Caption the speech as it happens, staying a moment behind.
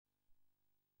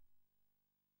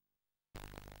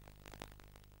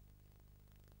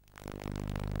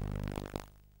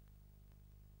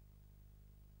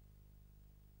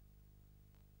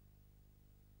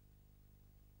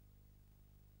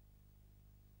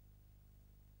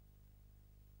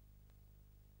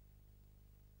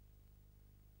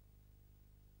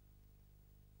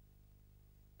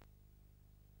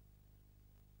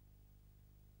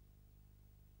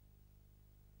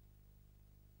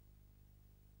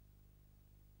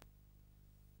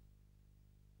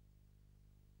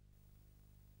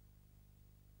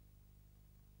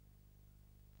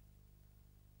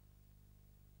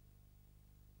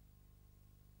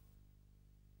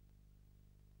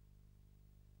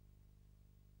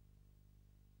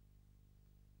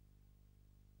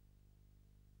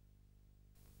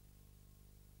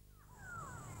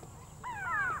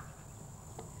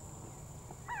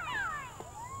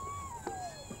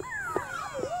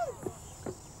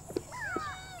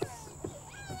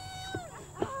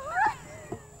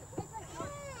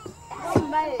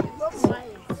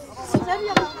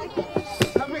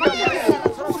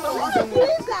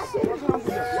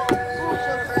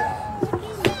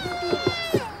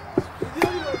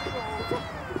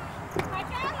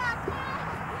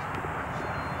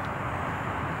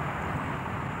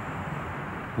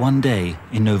One day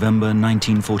in November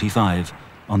 1945,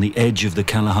 on the edge of the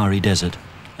Kalahari Desert,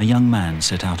 a young man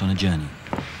set out on a journey.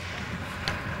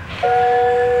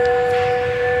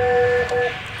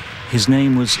 His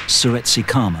name was Seretse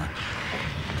Khama.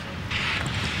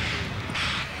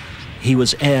 He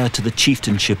was heir to the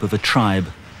chieftainship of a tribe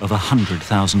of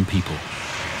 100,000 people.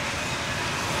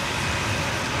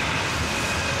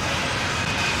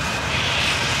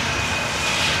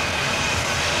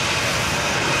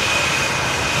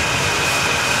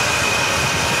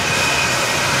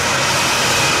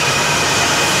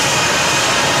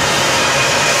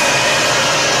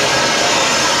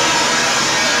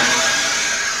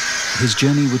 His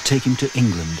journey would take him to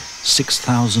England,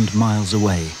 6,000 miles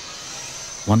away.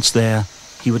 Once there,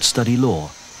 he would study law,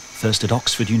 first at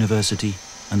Oxford University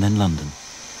and then London.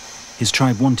 His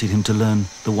tribe wanted him to learn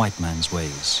the white man's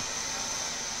ways.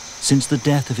 Since the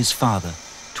death of his father,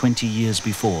 20 years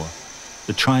before,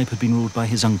 the tribe had been ruled by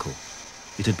his uncle.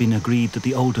 It had been agreed that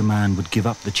the older man would give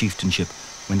up the chieftainship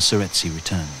when Seretse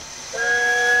returned.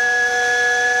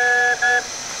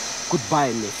 Goodbye,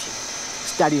 nephew.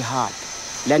 Study hard.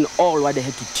 Learn all what they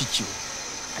had to teach you.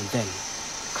 And then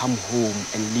come home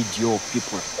and lead your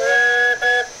people.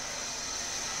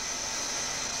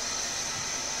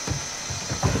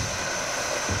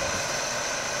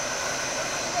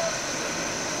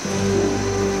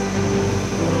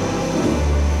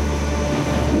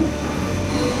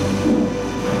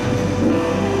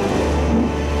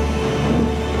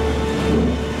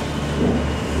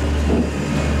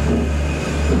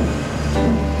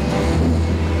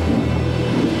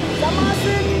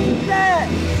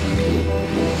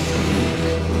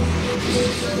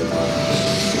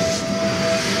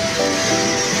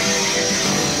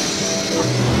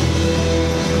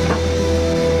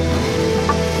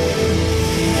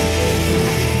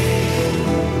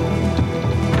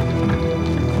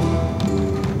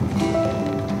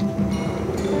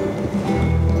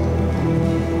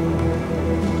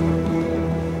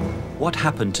 What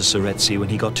happened to Seretse when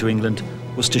he got to England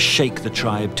was to shake the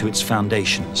tribe to its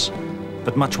foundations.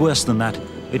 But much worse than that,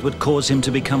 it would cause him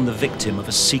to become the victim of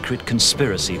a secret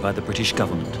conspiracy by the British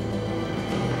government.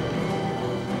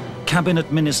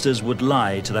 Cabinet ministers would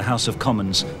lie to the House of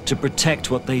Commons to protect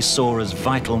what they saw as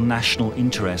vital national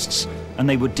interests, and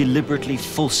they would deliberately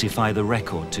falsify the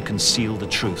record to conceal the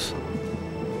truth.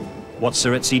 What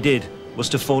Seretse did was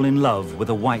to fall in love with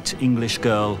a white English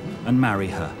girl and marry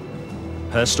her.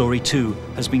 Her story, too,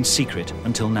 has been secret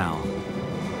until now.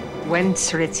 When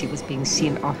Seretse was being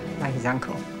seen off by his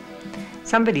uncle,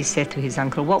 somebody said to his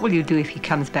uncle, "What will you do if he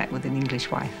comes back with an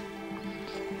English wife?"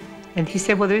 And he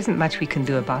said, "Well, there isn't much we can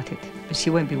do about it, but she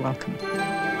won't be welcome."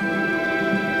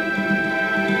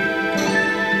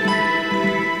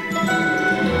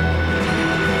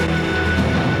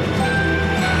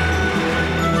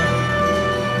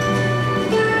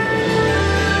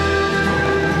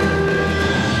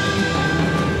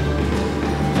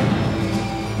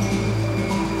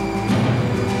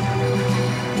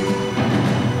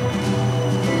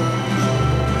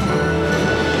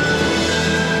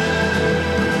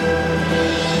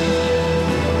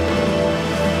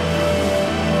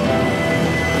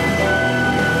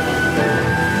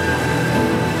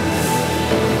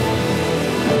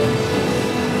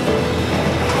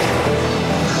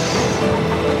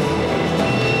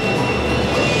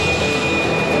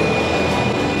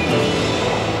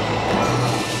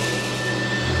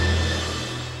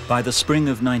 By the spring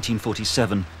of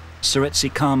 1947,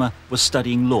 Seretse Khama was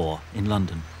studying law in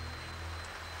London.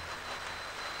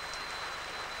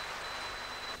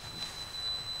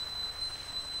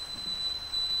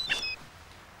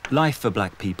 Life for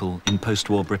black people in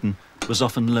post-war Britain was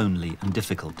often lonely and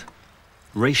difficult.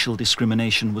 Racial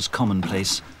discrimination was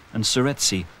commonplace, and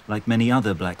Seretse, like many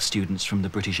other black students from the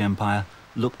British Empire,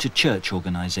 looked to church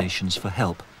organisations for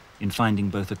help in finding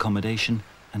both accommodation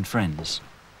and friends.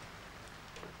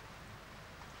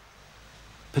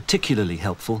 Particularly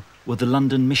helpful were the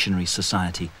London Missionary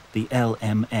Society, the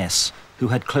LMS, who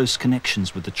had close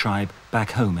connections with the tribe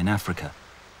back home in Africa.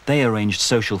 They arranged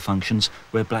social functions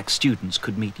where black students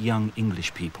could meet young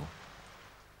English people.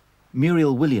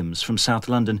 Ruth Williams from South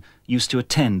London used to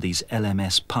attend these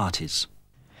LMS parties.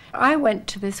 I went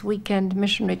to this weekend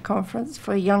missionary conference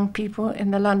for young people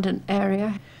in the London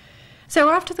area. So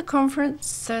after the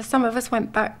conference, some of us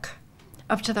went back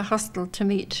up to the hostel to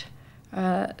meet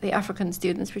the African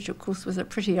students, which of course was a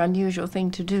pretty unusual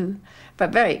thing to do, but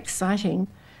very exciting.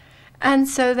 And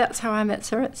so that's how I met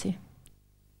Seretse.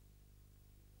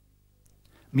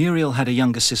 Muriel had a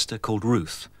younger sister called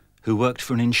Ruth, who worked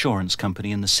for an insurance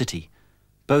company in the city.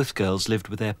 Both girls lived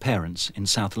with their parents in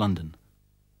South London.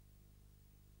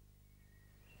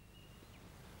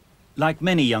 Like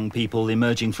many young people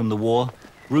emerging from the war,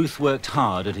 Ruth worked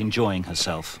hard at enjoying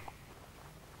herself.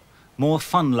 More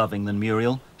fun-loving than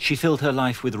Muriel, she filled her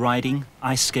life with riding,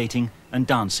 ice skating and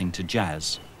dancing to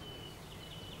jazz.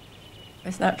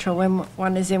 It's natural when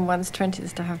one is in one's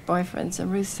 20s to have boyfriends,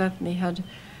 and Ruth certainly had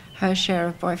her share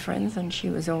of boyfriends, and she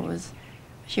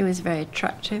was very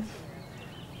attractive,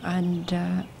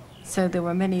 and so there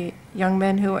were many young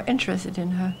men who were interested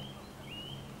in her.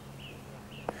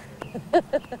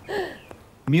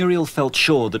 Muriel felt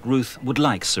sure that Ruth would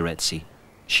like Seretse.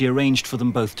 She arranged for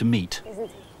them both to meet.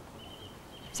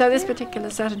 So this particular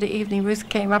Saturday evening, Ruth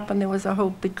came up and there was a whole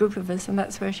big group of us, and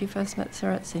that's where she first met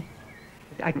Seretse.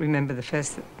 I remember the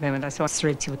first moment I saw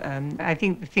Seretse. I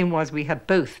think the thing was we had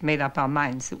both made up our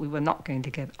minds that we were not going to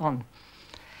get on.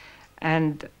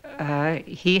 And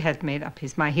he had made up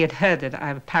his mind. He had heard that I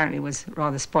apparently was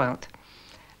rather spoilt,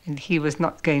 and he was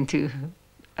not going to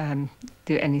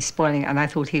do any spoiling, and I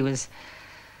thought he was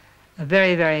a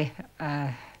very, very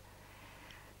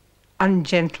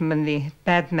ungentlemanly,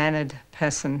 bad-mannered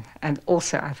person, and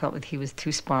also I felt that he was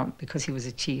too spoilt because he was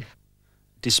a chief.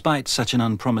 Despite such an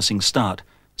unpromising start,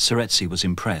 Seretse was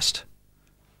impressed.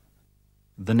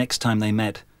 The next time they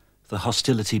met, the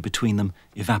hostility between them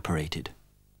evaporated.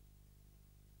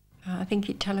 I think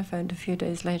he telephoned a few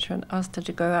days later and asked her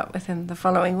to go out with him the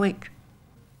following week.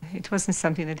 It wasn't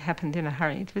something that happened in a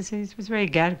hurry. It was a very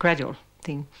gradual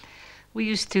thing. We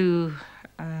used to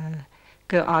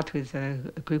go out with a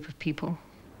group of people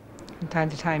from time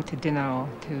to time to dinner or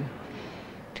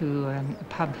to a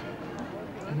pub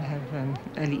and have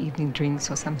early evening drinks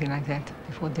or something like that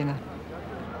before dinner.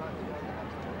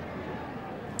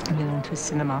 And then on to a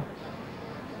cinema.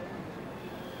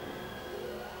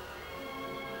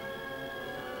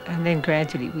 And then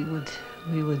gradually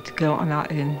we would go on our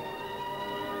own.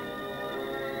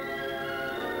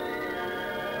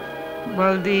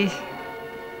 Well, the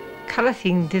colour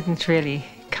thing didn't really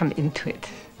come into it.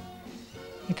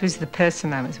 It was the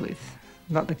person I was with,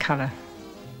 not the colour.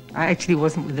 I actually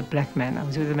wasn't with a black man. I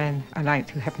was with a man I liked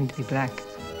who happened to be black.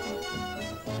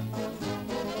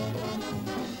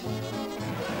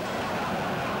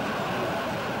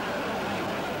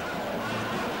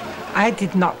 I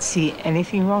did not see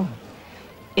anything wrong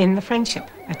in the friendship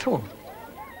at all.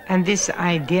 And this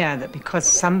idea that because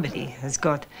somebody has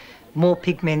got more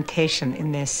pigmentation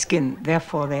in their skin,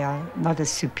 therefore they are not as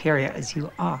superior as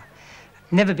you are.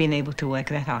 I've never been able to work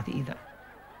that out either.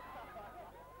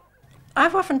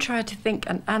 I've often tried to think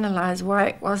and analyse why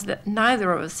it was that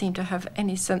neither of us seemed to have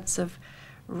any sense of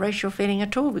racial feeling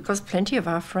at all, because plenty of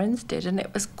our friends did, and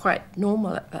it was quite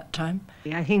normal at that time.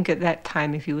 I think at that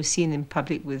time, if you were seen in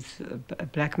public with a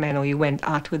black man or you went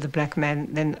out with a black man,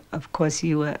 then of course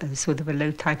you were a sort of a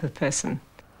low type of person.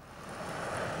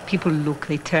 People look,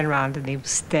 they turn around and they will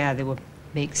stare, they will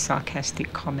make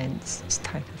sarcastic comments, this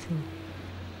type of thing.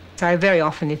 So very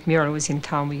often, if Muriel was in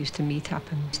town, we used to meet up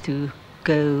and used to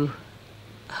go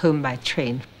home by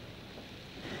train.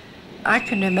 I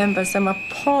can remember some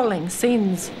appalling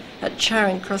scenes at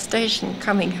Charing Cross Station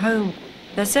coming home.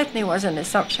 There certainly was an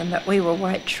assumption that we were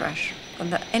white trash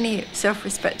and that any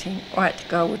self-respecting white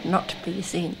girl would not be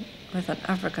seen with an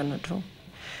African at all.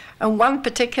 And one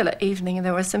particular evening,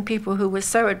 there were some people who were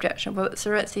so objectionable that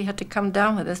Seretse had to come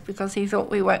down with us because he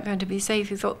thought we weren't going to be safe.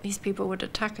 He thought these people would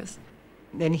attack us.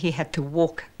 Then he had to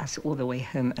walk us all the way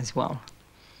home as well,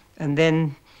 and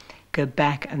then go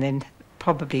back and then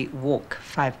probably walk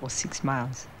 5 or 6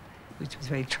 miles, which was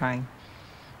very trying,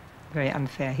 very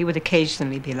unfair. He would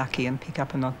occasionally be lucky and pick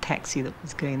up an odd taxi that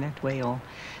was going that way or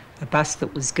a bus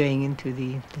that was going into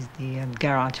the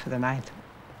garage for the night.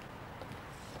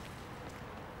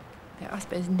 I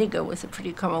suppose nigger was a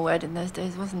pretty common word in those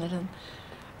days, wasn't it?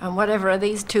 And whatever are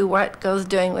these two white girls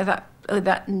doing with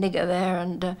that nigger there?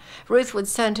 And Ruth would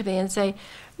turn to me and say,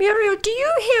 "Muriel, do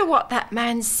you hear what that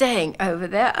man's saying over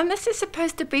there? And this is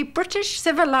supposed to be British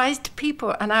civilised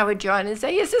people." And I would join and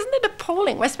say, "Yes, isn't it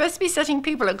appalling? We're supposed to be setting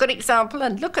people a good example,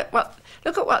 and look at what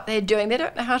they're doing. They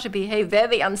don't know how to behave. They're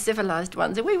the uncivilised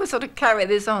ones." And we would sort of carry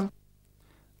this on.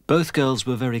 Both girls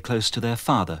were very close to their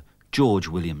father, George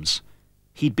Williams.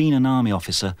 He'd been an army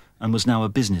officer and was now a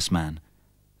businessman.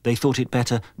 They thought it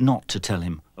better not to tell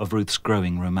him of Ruth's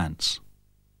growing romance.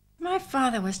 My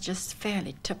father was just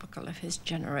fairly typical of his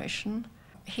generation.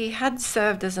 He had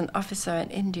served as an officer in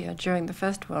India during the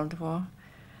First World War,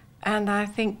 and I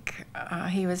think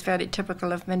he was fairly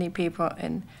typical of many people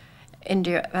in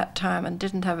India at that time and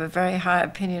didn't have a very high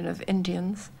opinion of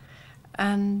Indians.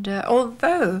 And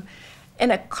although in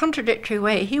a contradictory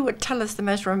way, he would tell us the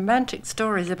most romantic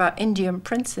stories about Indian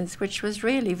princes, which was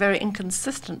really very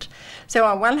inconsistent. So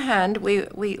on one hand,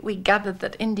 we gathered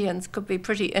that Indians could be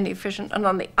pretty inefficient, and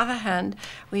on the other hand,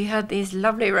 we had these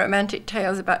lovely romantic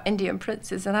tales about Indian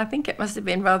princes, and I think it must have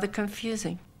been rather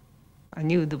confusing. I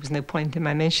knew there was no point in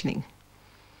my mentioning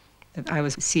that I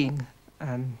was seeing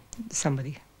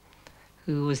somebody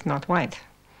who was not white.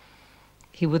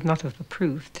 He would not have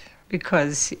approved,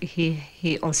 because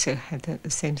he also had the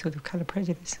same sort of colour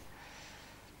prejudice.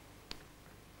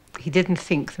 He didn't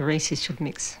think the races should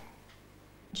mix.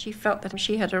 She felt that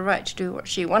she had a right to do what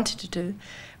she wanted to do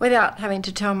without having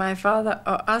to tell my father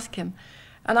or ask him.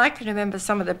 And I can remember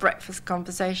some of the breakfast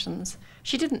conversations.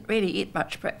 She didn't really eat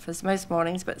much breakfast most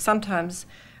mornings, but sometimes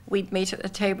we'd meet at the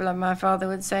table and my father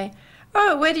would say,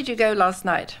 "Oh, where did you go last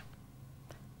night?"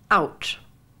 "Out."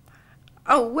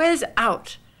 "Oh, where's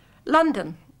out?"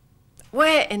 "London."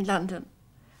 "Where in London?"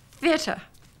 "Theatre."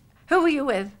 "Who were you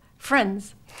with?"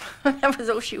 "Friends." That was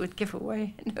all she would give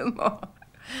away, no more.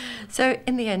 So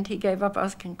in the end, he gave up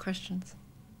asking questions.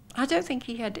 I don't think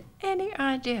he had any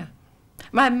idea.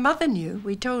 My mother knew,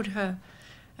 we told her.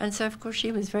 And so, of course,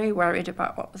 she was very worried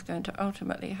about what was going to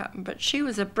ultimately happen. But she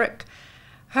was a brick.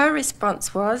 Her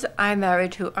response was, I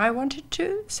married who I wanted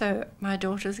to, so my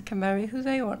daughters can marry who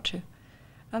they want to.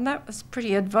 And that was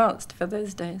pretty advanced for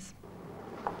those days.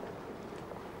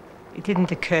 It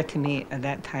didn't occur to me at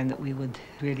that time that we would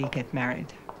really get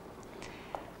married.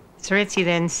 Seretse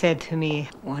then said to me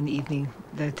one evening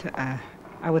that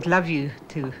I would love you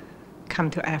to come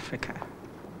to Africa,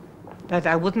 but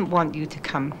I wouldn't want you to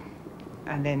come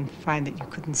and then find that you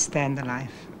couldn't stand the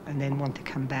life and then want to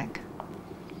come back.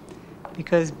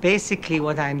 Because basically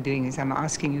what I'm doing is I'm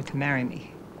asking you to marry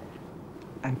me.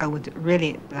 And I would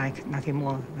really like nothing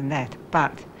more than that.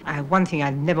 But one thing I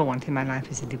never want in my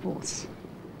life is a divorce.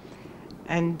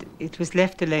 And it was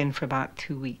left alone for about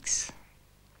 2 weeks.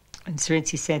 And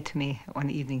Seretse said to me one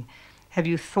evening, have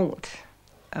you thought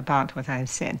about what I've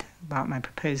said, about my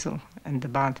proposal and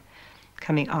about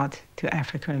coming out to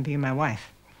Africa and being my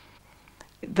wife?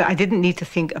 I didn't need to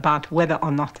think about whether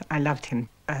or not I loved him.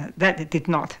 That did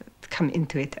not come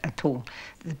into it at all.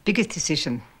 The biggest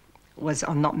decision was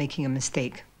on not making a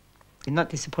mistake, and not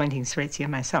disappointing Seretse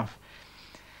and myself.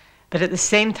 But at the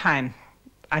same time,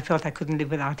 I felt I couldn't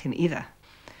live without him either.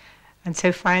 And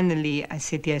so finally I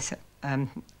said, yes, I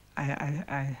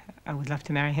would love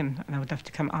to marry him and I would love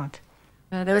to come out.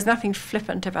 There was nothing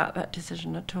flippant about that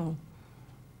decision at all.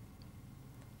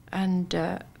 And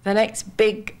the next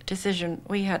big decision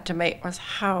we had to make was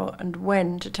how and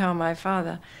when to tell my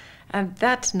father. And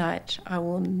that night I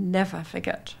will never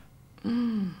forget.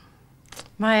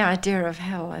 My idea of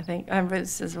hell, I think, and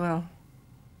Ruth's as well.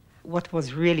 What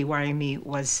was really worrying me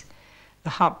was the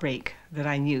heartbreak that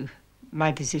I knew my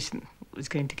decision was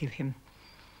going to give him.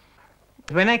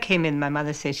 When I came in, my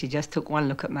mother said she just took one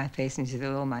look at my face and she said,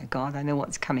 oh my God, I know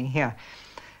what's coming here.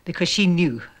 Because she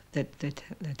knew that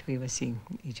we were seeing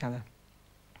each other.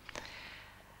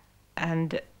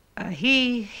 And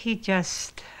he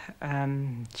just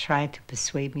tried to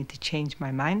persuade me to change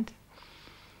my mind.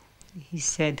 He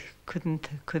said, couldn't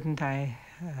I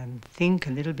think a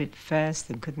little bit first,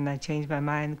 and couldn't I change my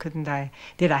mind?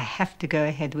 Did I have to go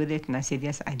ahead with it? And I said,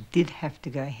 yes, I did have to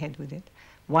go ahead with it.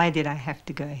 Why did I have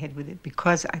to go ahead with it?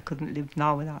 Because I couldn't live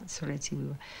now without Seretse. We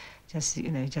were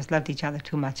just loved each other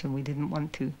too much, and we didn't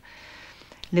want to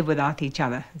live without each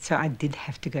other. So I did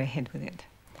have to go ahead with it.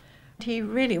 He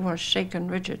really was shaken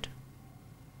rigid.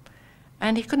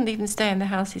 And he couldn't even stay in the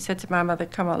house. He said to my mother,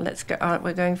 come on, let's go out,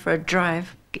 we're going for a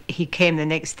drive. He came the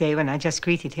next day when I just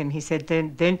greeted him. He said,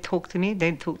 don't talk to me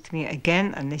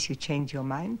again unless you change your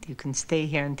mind. You can stay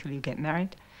here until you get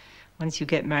married. Once you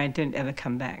get married, don't ever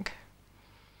come back.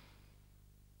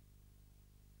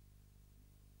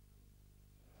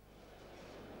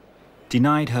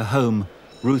 Denied her home,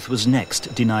 Ruth was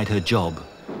next denied her job.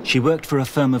 She worked for a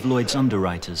firm of Lloyd's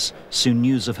underwriters. Soon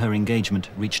news of her engagement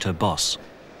reached her boss.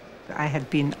 I had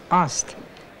been asked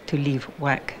to leave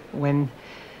work when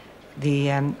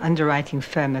the underwriting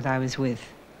firm that I was with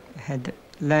had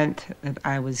learnt that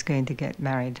I was going to get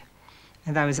married.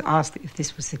 And I was asked if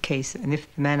this was the case and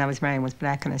if the man I was marrying was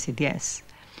black, and I said yes.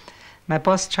 My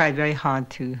boss tried very hard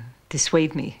to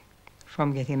dissuade me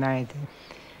from getting married.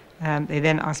 They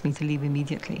then asked me to leave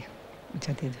immediately, which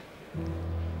I did.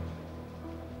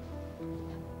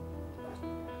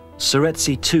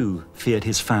 Seretse too feared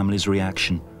his family's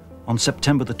reaction. On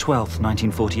September the 12th,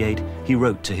 1948, he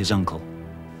wrote to his uncle.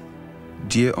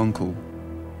 Dear uncle,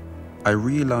 I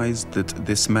realize that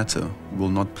this matter will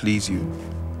not please you,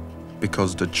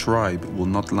 because the tribe will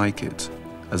not like it,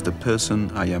 as the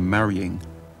person I am marrying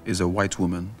is a white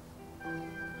woman.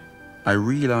 I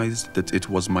realized that it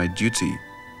was my duty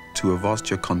to have asked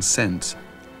your consent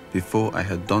before I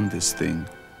had done this thing,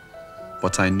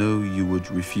 but I know you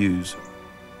would refuse.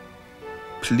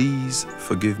 Please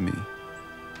forgive me.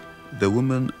 The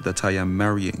woman that I am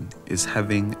marrying is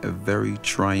having a very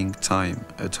trying time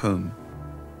at home.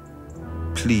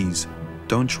 Please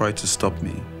don't try to stop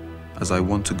me, as I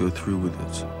want to go through with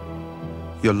it.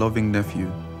 Your loving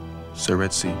nephew,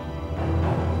 Seretse.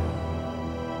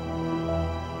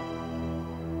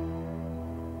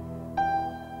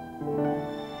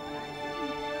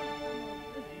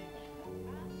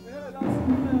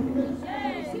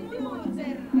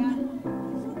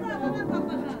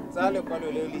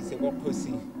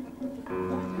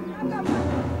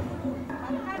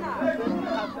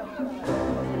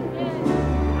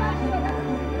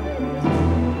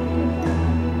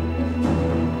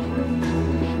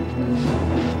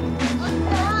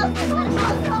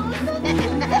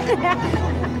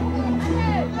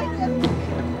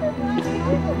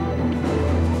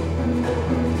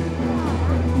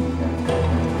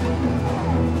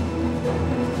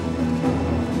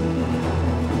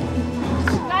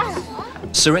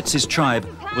 Seretse's tribe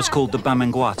was called the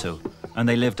Bangwato, and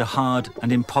they lived a hard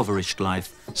and impoverished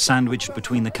life, sandwiched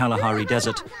between the Kalahari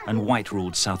Desert and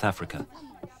white-ruled South Africa.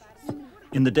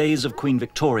 In the days of Queen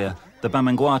Victoria, the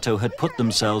Bangwato had put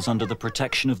themselves under the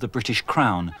protection of the British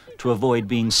Crown to avoid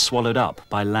being swallowed up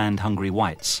by land-hungry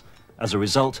whites. As a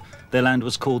result, their land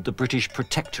was called the British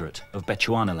Protectorate of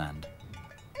Bechuanaland.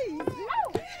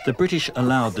 The British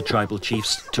allowed the tribal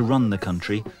chiefs to run the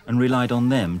country and relied on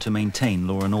them to maintain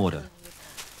law and order.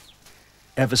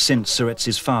 Ever since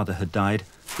Seretse's father had died,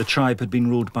 the tribe had been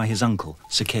ruled by his uncle,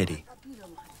 Sekedi.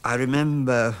 I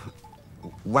remember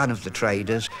one of the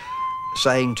traders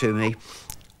saying to me,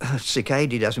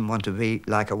 Sekedi doesn't want to be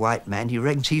like a white man. He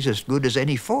reckons he's as good as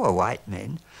any 4 white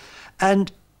men.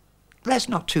 And that's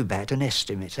not too bad an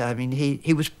estimate. I mean,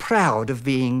 he was proud of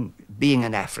being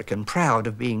an African, proud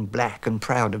of being black and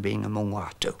proud of being a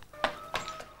Mangwato.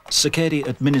 Sekedi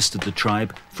administered the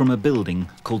tribe from a building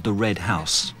called the Red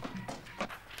House.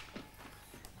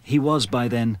 He was by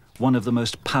then one of the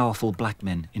most powerful black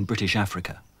men in British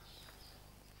Africa.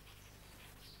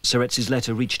 Seretse's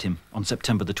letter reached him on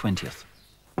September the 20th.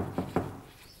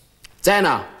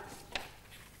 Zena!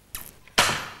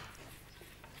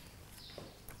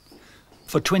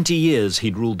 For 20 years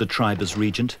he'd ruled the tribe as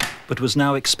regent, but was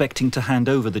now expecting to hand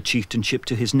over the chieftainship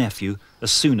to his nephew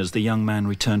as soon as the young man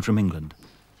returned from England.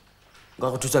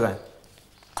 Oh.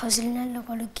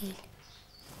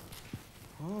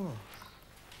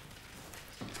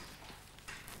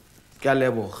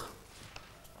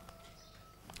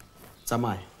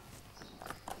 Tsamaya.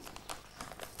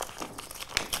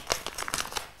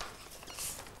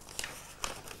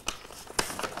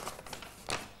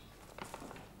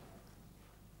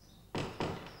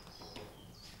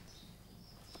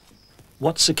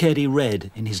 What Sekedi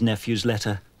read in his nephew's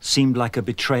letter seemed like a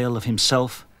betrayal of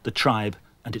himself, the tribe,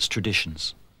 and its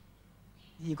traditions.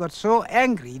 He got so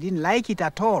angry, he didn't like it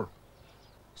at all.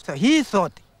 So he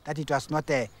thought that it was not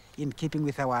in keeping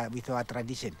with our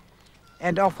tradition.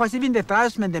 And of course, even the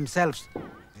tribesmen themselves,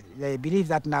 they believe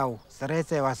that now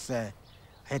Seretse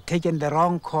had taken the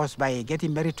wrong course by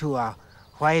getting married to a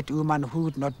white woman who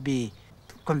would not be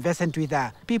conversant with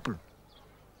the people.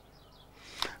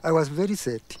 I was very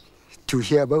sad to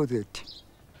hear about it.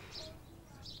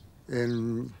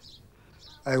 And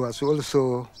I was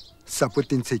also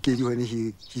supporting Sekedi when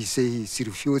he said he's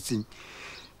refusing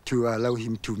to allow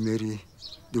him to marry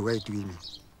the white women.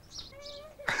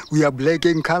 We are black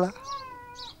in color.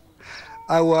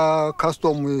 Our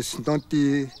custom is not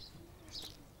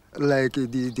like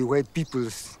the white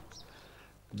people's.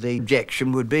 The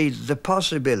objection would be the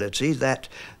possibility that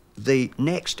the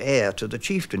next heir to the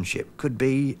chieftainship could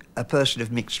be a person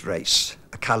of mixed race,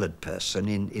 a coloured person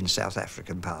in South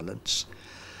African parlance.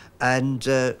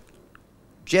 And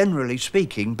generally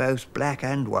speaking, both black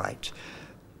and white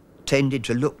tended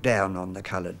to look down on the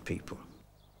coloured people.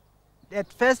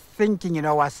 At first thinking,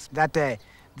 was that the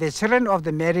children of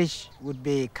the marriage would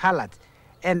be coloured.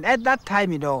 And at that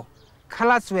time,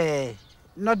 colours were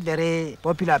not very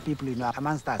popular people,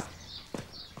 amongst us.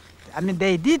 I mean,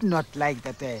 they did not like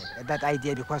that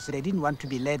idea because they didn't want to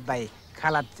be led by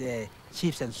coloured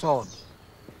chiefs and so on.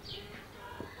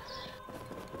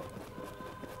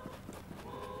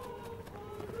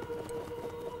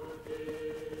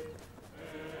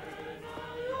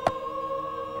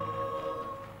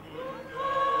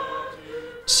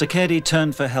 Sekedi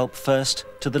turned for help first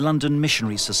to the London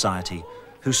Missionary Society,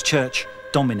 whose church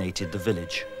dominated the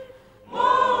village.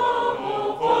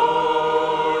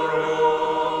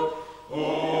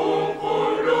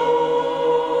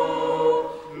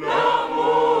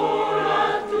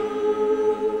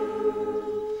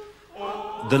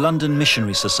 The London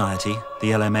Missionary Society,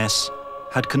 the LMS,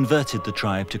 had converted the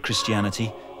tribe to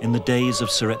Christianity in the days of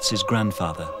Seretse's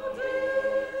grandfather.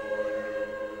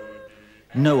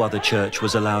 No other church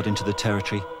was allowed into the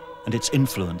territory, and its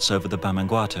influence over the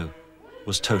Bangwato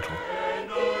was total.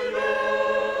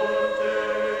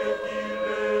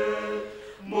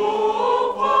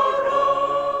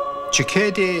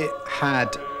 Tshisekedi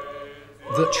had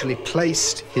virtually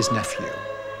placed his nephew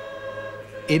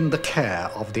in the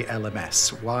care of the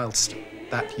LMS whilst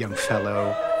that young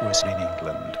fellow was in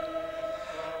England.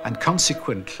 And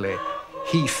consequently,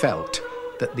 he felt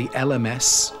that the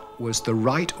LMS was the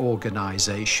right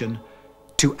organisation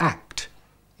to act.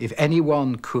 If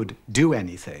anyone could do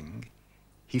anything,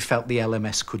 he felt the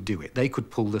LMS could do it. They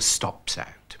could pull the stops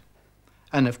out.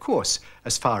 And of course,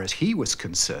 as far as he was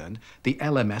concerned, the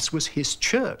LMS was his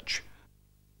church.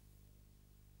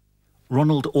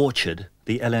 Ronald Orchard,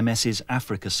 the LMS's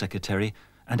Africa Secretary,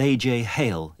 and A.J.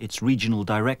 Hale, its Regional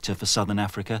Director for Southern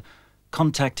Africa,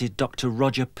 contacted Dr.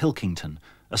 Roger Pilkington,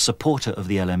 a supporter of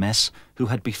the LMS who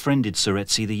had befriended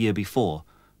Seretse the year before.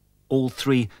 All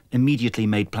three immediately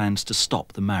made plans to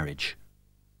stop the marriage.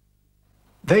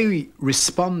 They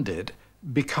responded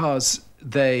because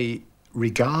they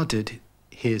regarded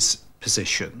his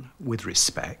position with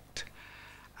respect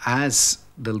as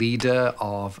the leader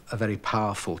of a very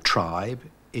powerful tribe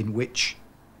in which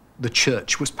the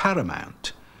church was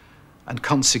paramount. And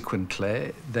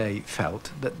consequently, they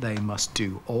felt that they must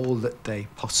do all that they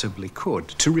possibly could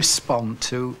to respond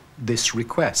to this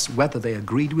request, whether they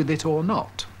agreed with it or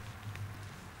not.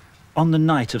 On the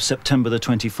night of September the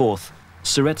 24th,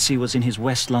 Seretse was in his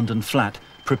West London flat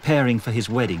preparing for his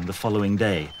wedding the following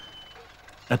day.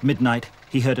 At midnight,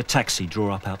 he heard a taxi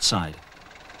draw up outside.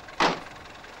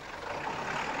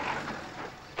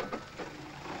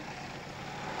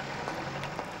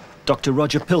 Dr.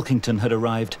 Roger Pilkington had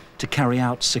arrived to carry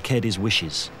out Tsikedi's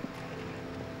wishes.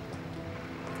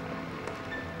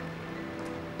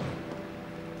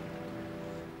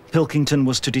 Pilkington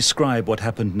was to describe what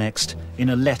happened next in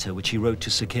a letter which he wrote to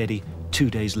Tsikedi 2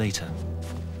 days later.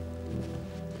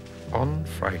 On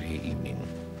Friday evening,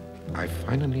 I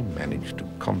finally managed to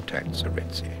contact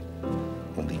Seretse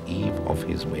on the eve of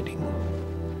his wedding.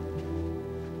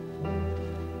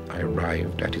 I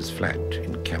arrived at his flat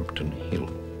in Campden Hill.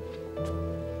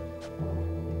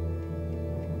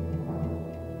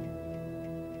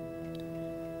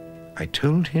 I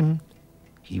told him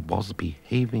he was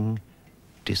behaving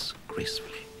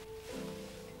disgracefully.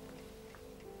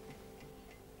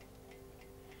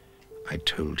 I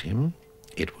told him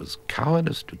it was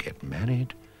cowardice to get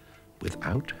married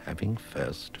without having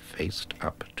first faced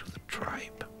up to the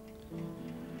tribe.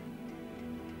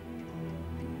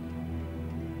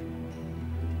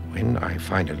 When I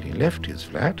finally left his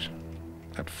flat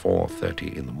at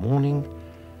 4:30 in the morning,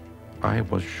 I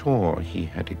was sure he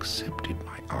had accepted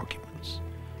my arguments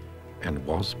and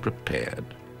was prepared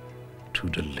to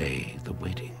delay the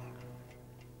wedding.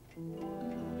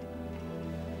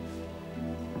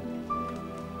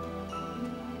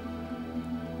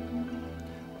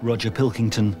 Roger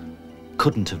Pilkington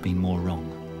couldn't have been more wrong.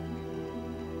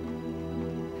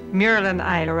 Muriel and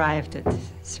I arrived at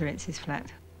Seretse's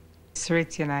flat.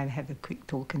 Seretse and I had a quick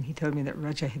talk, and he told me that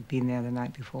Roger had been there the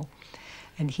night before,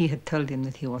 and he had told him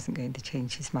that he wasn't going to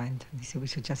change his mind. And he said we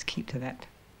should just keep to that,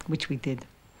 which we did.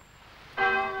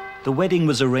 The wedding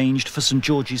was arranged for St.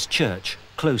 George's Church,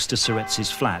 close to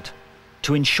Seretse's flat.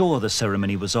 To ensure the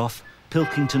ceremony was off,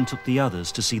 Pilkington took the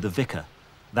others to see the vicar.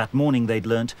 That morning they'd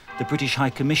learnt the British High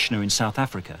Commissioner in South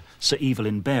Africa, Sir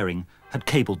Evelyn Baring, had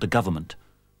cabled the government.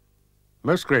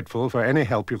 Most grateful for any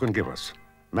help you can give us.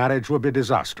 Marriage would be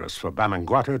disastrous for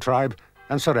Bangwato tribe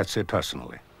and Seretse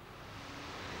personally.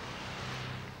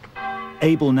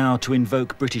 Able now to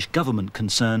invoke British government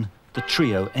concern, the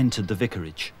trio entered the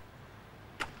vicarage.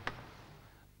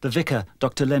 The vicar,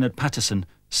 Dr. Leonard Patterson,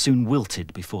 soon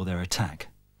wilted before their attack.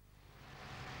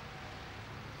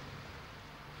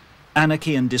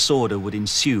 Anarchy and disorder would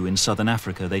ensue in southern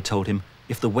Africa, they told him,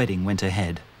 if the wedding went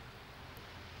ahead.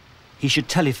 He should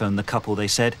telephone the couple, they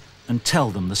said, and tell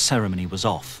them the ceremony was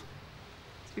off.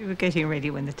 We were getting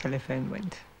ready when the telephone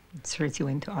went. Seretse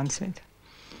went to answer it.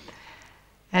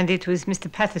 And it was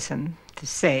Mr. Patterson to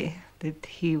say that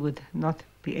he would not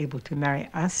be able to marry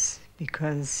us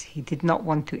because he did not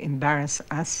want to embarrass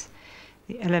us.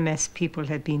 The LMS people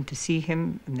had been to see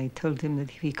him, and they told him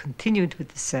that if he continued with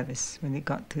the service, when it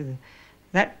got to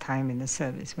that time in the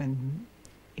service, when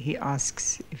he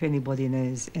asks if anybody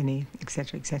knows any,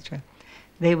 etc.,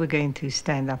 they were going to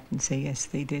stand up and say, yes,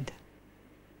 they did.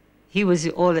 He was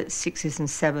all at 6s and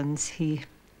 7s. He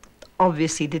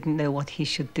obviously didn't know what he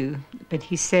should do, but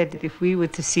he said that if we were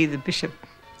to see the Bishop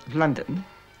of London,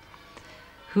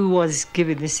 who was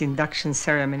given this induction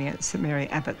ceremony at St Mary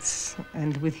Abbots,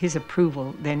 and with his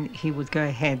approval, then he would go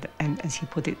ahead and, as he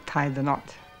put it, tie the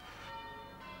knot.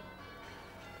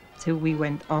 So we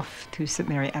went off to St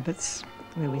Mary Abbots,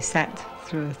 where we sat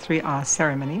through a 3-hour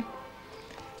ceremony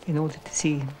in order to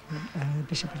see the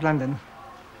Bishop of London.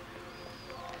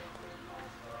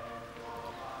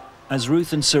 As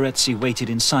Ruth and Seretse waited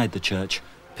inside the church,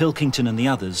 Pilkington and the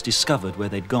others discovered where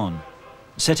they'd gone.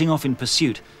 Setting off in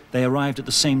pursuit, they arrived at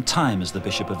the same time as the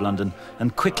Bishop of London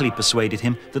and quickly persuaded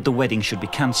him that the wedding should be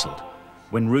cancelled.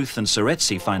 When Ruth and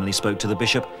Seretse finally spoke to the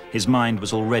bishop, his mind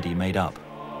was already made up.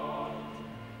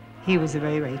 He was a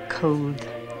very, very cold,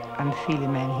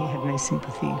 unfeeling man. He had no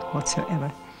sympathy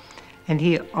whatsoever. And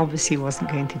he obviously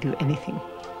wasn't going to do anything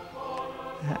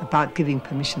about giving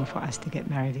permission for us to get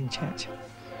married in church.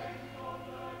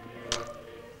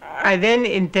 I then,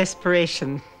 in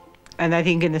desperation, and I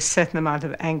think in a certain amount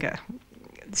of anger,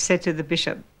 said to the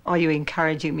bishop, "Are you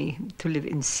encouraging me to live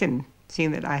in sin,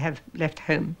 seeing that I have left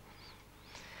home?"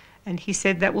 And he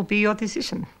said, "That will be your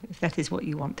decision, if that is what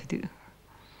you want to do."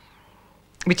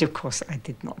 Which, of course, I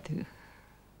did not do.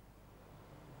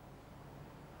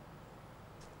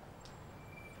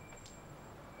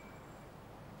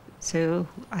 So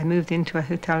I moved into a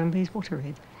hotel in Bayswater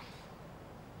Red.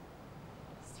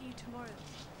 See you tomorrow.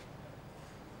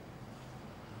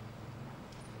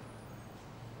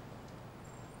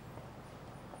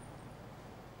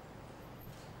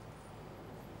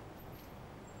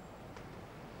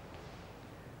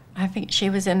 I think she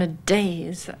was in a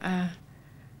daze.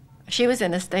 She was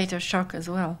in a state of shock as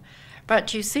well.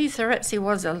 But you see, Seretse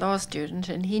was a law student,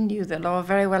 and he knew the law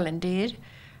very well indeed.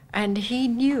 And he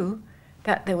knew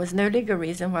that there was no legal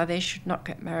reason why they should not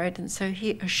get married, and so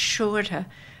he assured her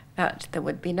that there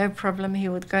would be no problem. He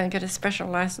would go and get a special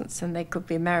license, and they could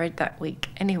be married that week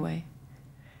anyway.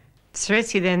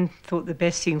 Seretse then thought the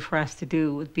best thing for us to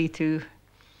do would be to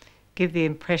give the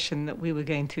impression that we were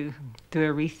going to do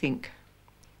a rethink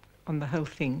on the whole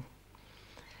thing.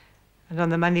 And on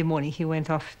the Monday morning, he went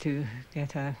off to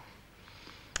get a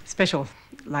special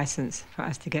license for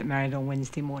us to get married on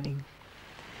Wednesday morning.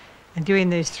 And during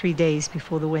those 3 days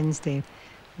before the Wednesday,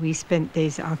 we spent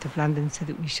days out of London so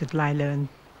that we should lie low and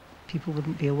people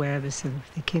wouldn't be aware of us. So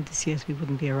if they came to see us, we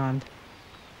wouldn't be around.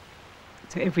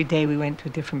 So every day we went to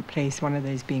a different place, one of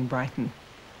those being Brighton.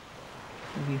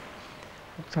 We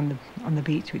walked on the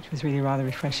beach, which was really rather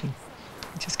refreshing.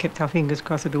 We just kept our fingers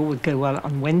crossed it all would go well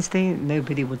on Wednesday.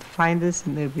 Nobody would find us,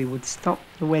 and nobody would stop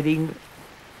the wedding.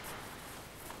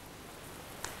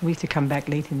 We used to come back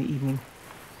late in the evening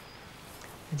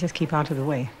and just keep out of the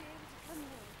way.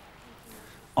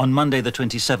 On Monday the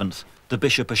 27th, the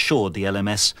bishop assured the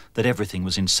LMS that everything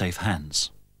was in safe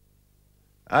hands.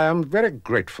 I am very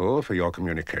grateful for your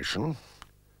communication.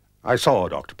 I saw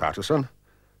Dr. Patterson,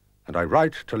 and I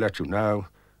write to let you know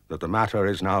that the matter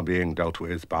is now being dealt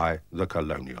with by the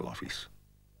Colonial Office.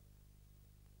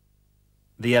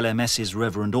 The LMS's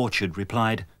Reverend Orchard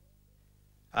replied,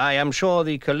 I am sure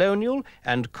the Colonial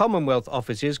and Commonwealth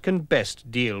offices can best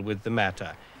deal with the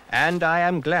matter, and I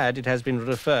am glad it has been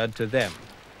referred to them.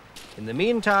 In the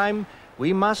meantime,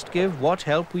 we must give what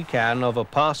help we can of a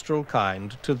pastoral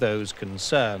kind to those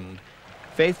concerned.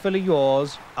 Faithfully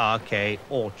yours, R.K.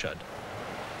 Orchard.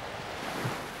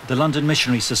 The London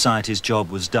Missionary Society's job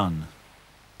was done.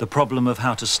 The problem of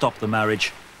how to stop the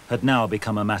marriage had now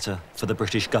become a matter for the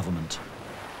British government.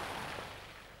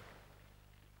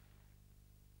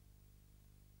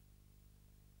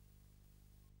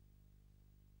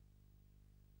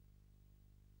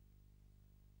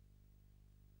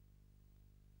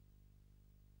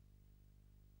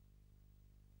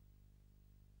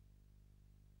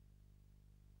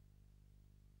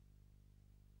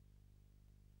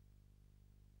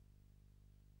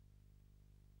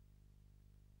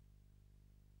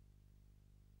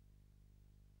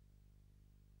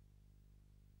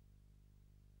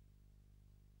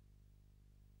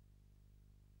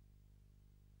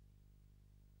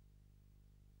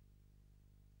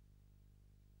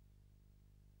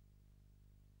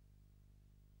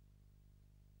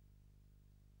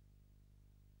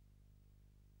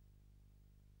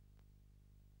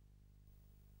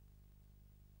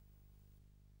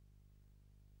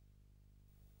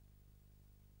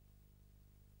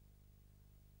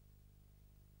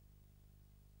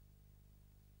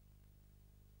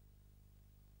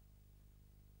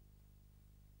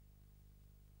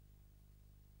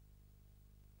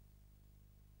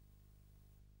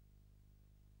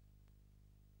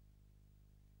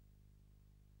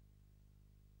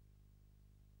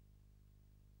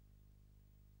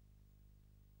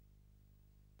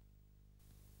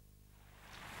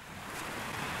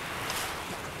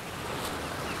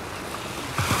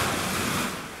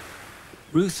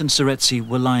 Ruth and Seretse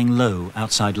were lying low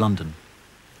outside London.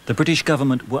 The British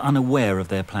government were unaware of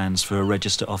their plans for a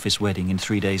Register Office wedding in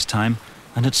 3 days' time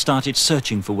and had started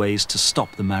searching for ways to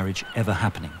stop the marriage ever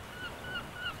happening.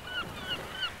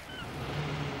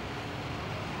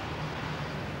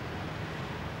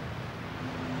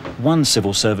 One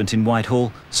civil servant in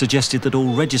Whitehall suggested that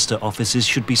all register offices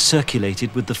should be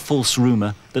circulated with the false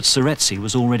rumour that Seretse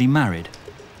was already married.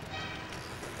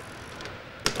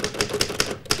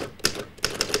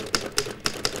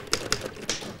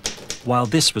 While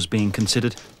this was being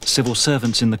considered, civil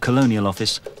servants in the Colonial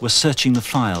Office were searching the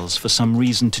files for some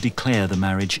reason to declare the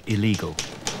marriage illegal.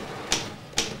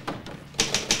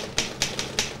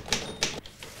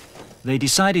 They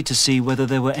decided to see whether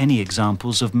there were any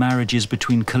examples of marriages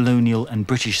between colonial and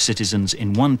British citizens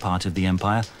in one part of the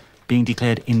empire being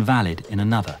declared invalid in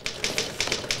another.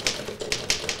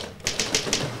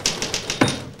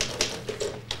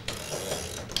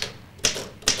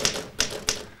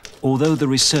 Although the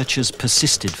researchers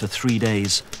persisted for 3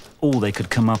 days, all they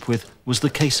could come up with was the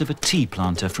case of a tea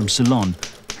planter from Ceylon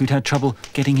who'd had trouble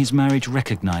getting his marriage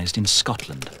recognised in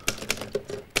Scotland.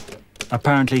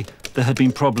 Apparently, there had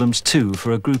been problems too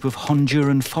for a group of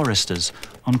Honduran foresters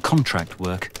on contract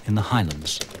work in the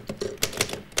Highlands.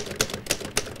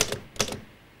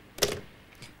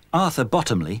 Arthur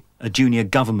Bottomley, a junior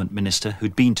government minister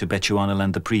who'd been to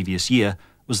Bechuanaland the previous year,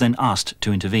 was then asked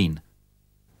to intervene.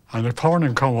 And the Foreign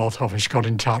and Commonwealth Office got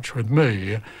in touch with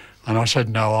me, and I said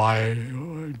no, I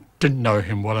didn't know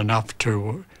him well enough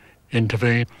to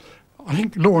intervene. I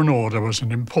think law and order was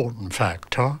an important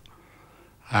factor,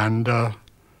 and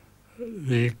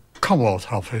the Commonwealth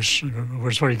Office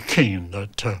was very keen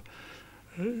that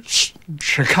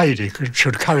Tsikedi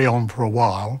should carry on for a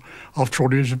while. After all,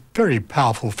 he was a very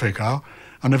powerful figure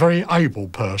and a very able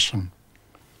person.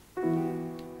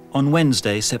 On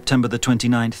Wednesday, September the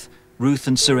 29th, Ruth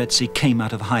and Seretse came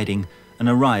out of hiding and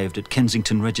arrived at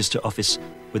Kensington Register Office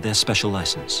with their special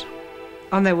licence.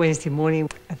 On that Wednesday morning,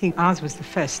 I think ours was the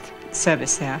first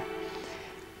service there.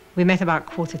 We met about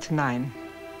 8:45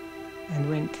 and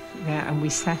went there, and we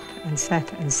sat and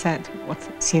sat and sat what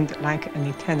seemed like an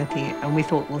eternity, and we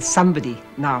thought, well, somebody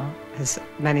now has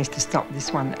managed to stop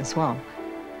this one as well.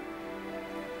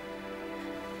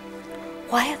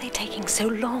 Why are they taking so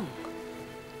long?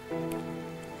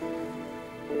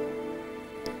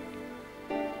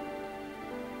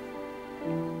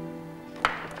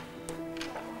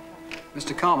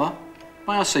 Mr. Khama,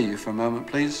 may I see you for a moment,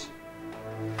 please?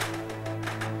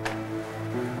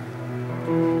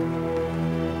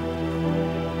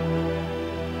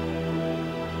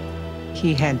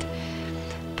 He had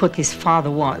put his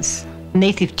father was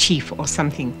native chief or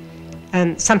something,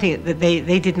 and something that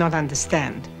they did not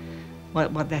understand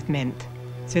what that meant.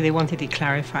 So they wanted it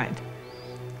clarified.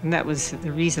 And that was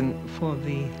the reason for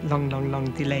the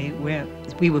long delay, where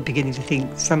we were beginning to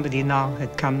think somebody now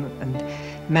had come and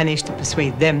managed to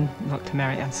persuade them not to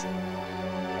marry us.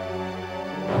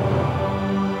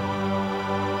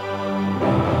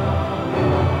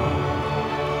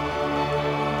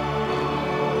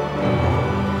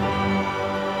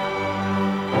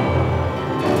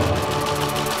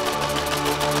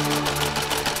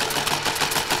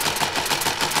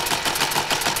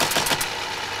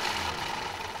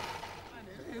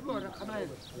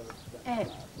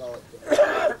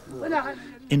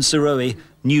 In Serowe,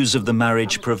 news of the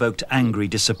marriage provoked angry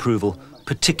disapproval,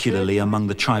 particularly among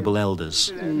the tribal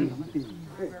elders.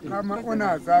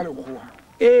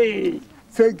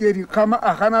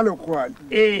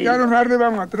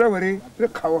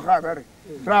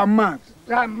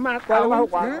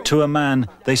 To a man,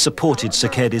 they supported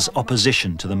Tsikedi's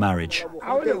opposition to the marriage.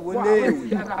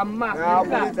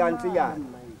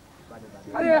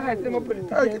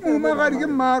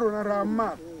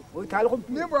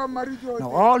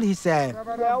 Now, all his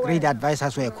great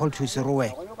advisors were called to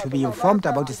Serowe to be informed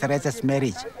about Seretse's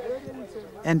marriage.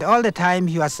 And all the time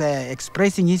he was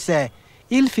expressing his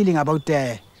ill feeling about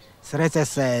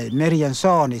Seretse's marriage and so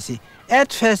on, you see.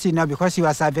 At first, you know, because he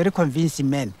was a very convincing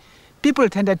man, people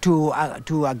tended to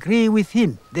agree with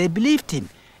him. They believed him.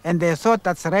 And they thought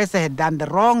that Seretse had done the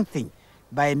wrong thing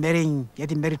by getting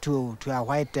married to a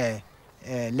white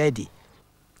lady.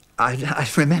 I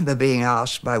remember being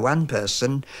asked by one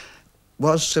person,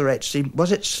 was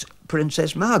it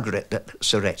Princess Margaret that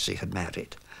Seretse had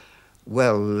married?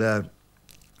 Well,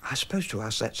 I suppose to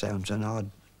us that sounds an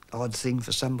odd thing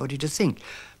for somebody to think.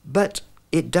 But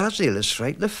it does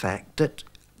illustrate the fact that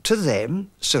to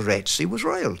them, Seretse was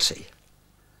royalty,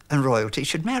 and royalty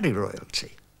should marry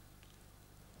royalty.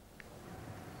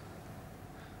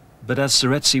 But as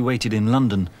Seretse waited in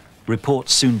London,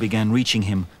 Reports soon began reaching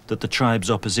him that the tribe's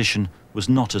opposition was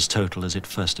not as total as it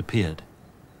first appeared.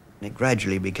 It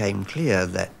gradually became clear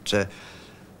that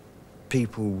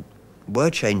people were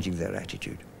changing their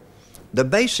attitude. The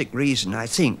basic reason, I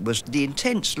think, was the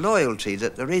intense loyalty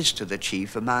that there is to the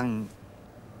chief among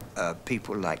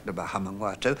people like the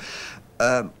Bangwato.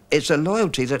 It's a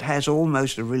loyalty that has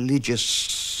almost a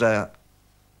religious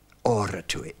aura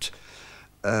to it.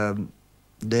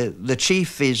 The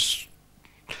chief is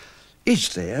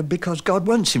there because God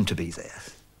wants him to be there.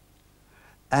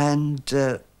 And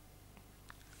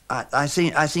I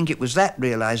think it was that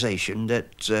realization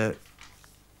that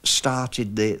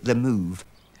started the move.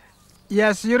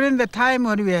 Yes, during the time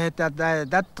when we had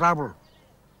that trouble,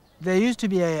 there used to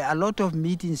be a lot of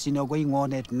meetings, going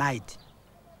on at night.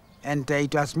 And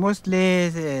it was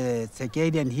mostly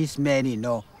Sekedi and his men,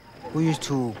 who used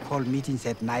to call meetings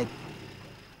at night.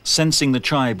 Sensing the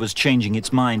tribe was changing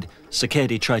its mind,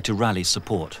 Sekedi tried to rally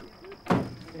support.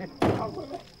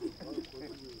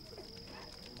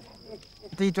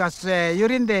 It was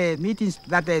during the meetings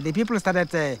that the people started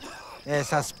to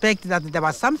suspect that there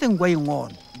was something going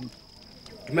on.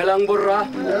 Melang borra.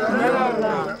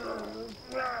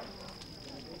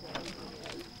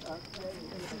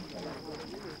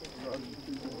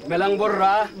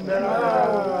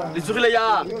 Lisugile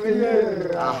ya.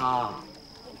 Aha.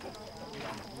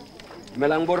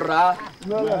 Melang borra.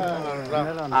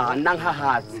 Ah, nang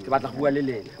hahat ke batla bua le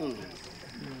lena.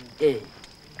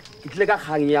 Itle ka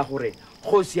kgang ya gore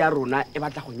khosi ya rona e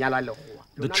batla go nyala le.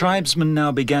 The tribesmen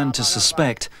now began to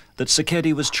suspect that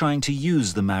Sekedi was trying to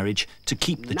use the marriage to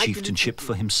keep the chieftainship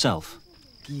for himself.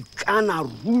 Kana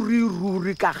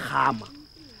ruri ka Khama.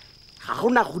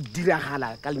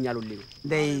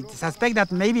 They suspect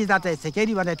that maybe that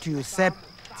Sekedi wanted to usurp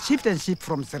chieftainship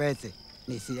from Seretse,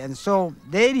 you see, and so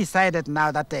they decided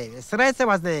now that Seretse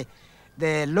was the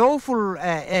lawful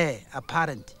heir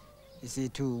apparent, you see,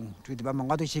 to the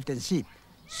Bangwato chieftainship.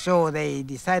 So they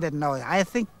decided no. I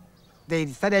think they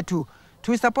decided to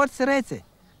support Seretse.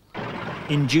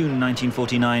 In June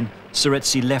 1949,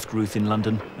 Seretse left Ruth in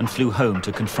London and flew home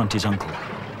to confront his uncle.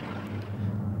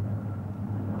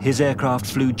 His aircraft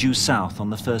flew due south on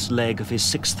the first leg of his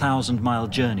 6,000-mile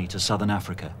journey to southern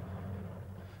Africa.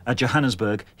 At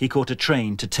Johannesburg, he caught a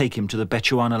train to take him to the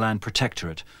Bechuanaland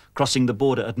Protectorate, crossing the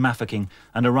border at Mafeking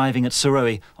and arriving at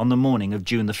Seretse on the morning of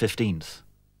June the 15th.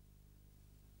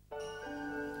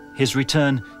 His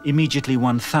return immediately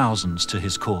won thousands to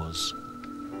his cause.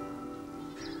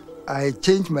 I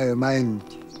changed my mind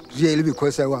really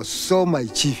because I saw my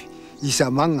chief is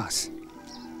among us.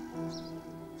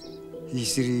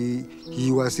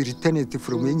 He was returned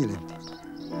from England.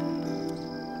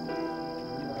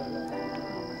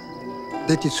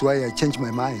 That is why I changed my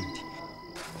mind.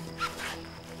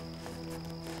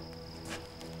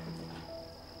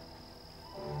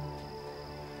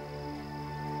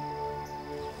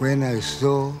 When I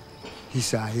saw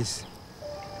his eyes,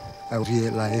 I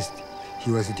realized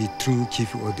he was the true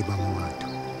chief of the Bangwato.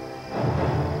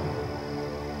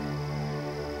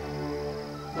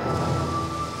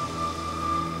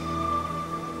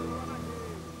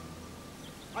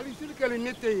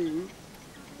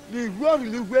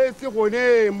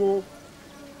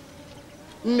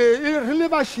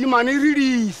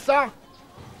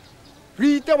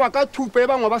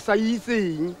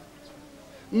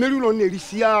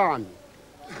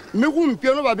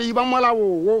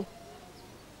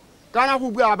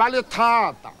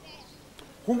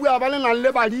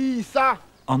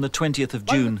 On the 20th of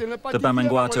June, the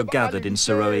Bangwato gathered in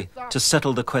Seretse to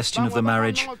settle the question of the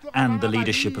marriage and the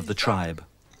leadership of the tribe.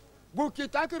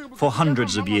 For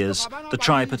hundreds of years, the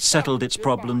tribe had settled its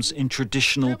problems in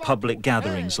traditional public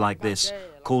gatherings like this,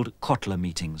 called kotla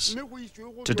meetings.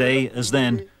 Today, as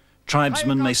then,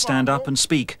 tribesmen may stand up and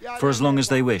speak for as long as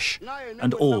they wish,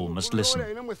 and all must listen.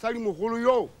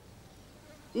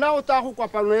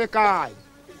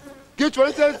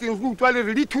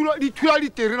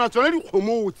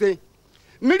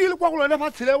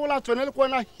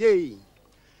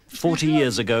 "40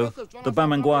 years ago, the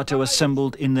Bangwato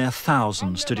assembled in their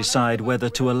thousands to decide whether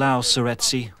to allow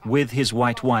Seretse, with his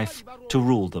white wife, to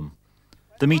rule them.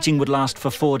 The meeting would last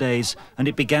for 4 days, and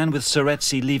it began with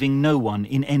Seretse leaving no one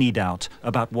in any doubt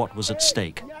about what was at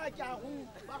stake.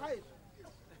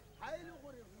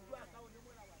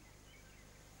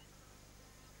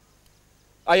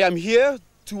 I am here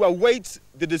to await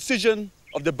the decision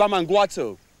of the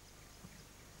Bangwato.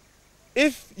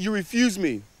 If you refuse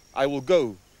me, I will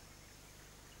go.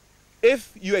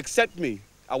 If you accept me,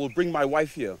 I will bring my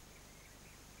wife here.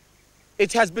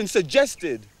 It has been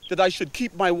suggested that I should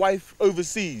keep my wife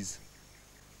overseas.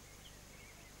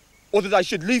 or that I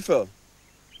should leave her.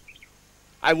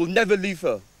 I will never leave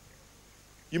her.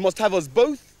 You must have us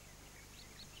both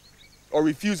or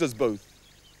refuse us both.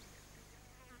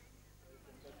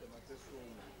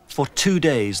 For 2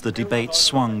 days, the debate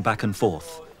swung back and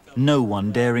forth, no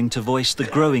one daring to voice the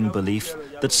growing belief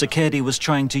that Sekedi was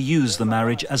trying to use the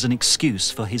marriage as an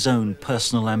excuse for his own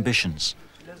personal ambitions.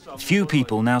 Few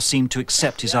people now seemed to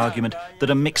accept his argument that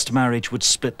a mixed marriage would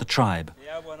split the tribe.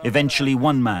 Eventually,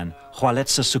 one man,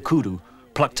 Seretse Khama,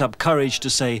 plucked up courage to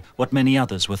say what many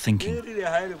others were thinking.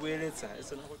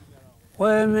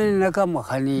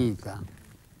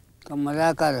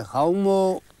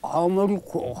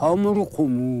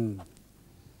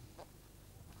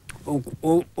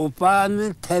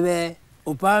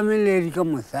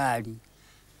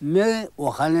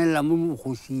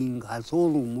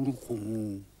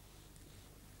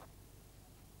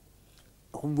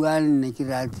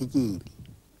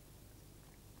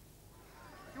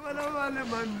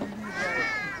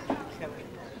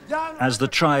 As the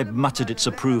tribe muttered its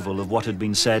approval of what had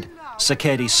been said,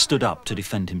 Sekedi stood up to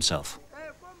defend himself.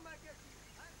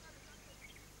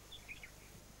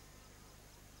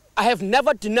 I have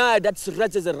never denied that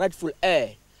Seretse is a rightful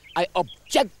heir. I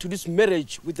object to this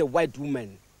marriage with a white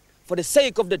woman for the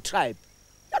sake of the tribe,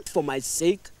 not for my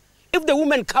sake. If the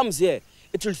woman comes here,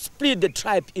 it will split the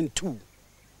tribe in two.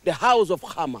 The house of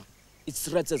Khama is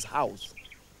Seretse's house.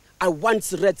 I want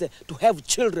Seretse to have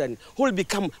children who will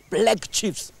become black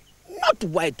chiefs, not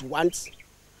white ones.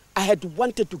 I had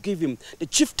wanted to give him the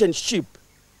chieftainship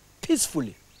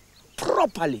peacefully,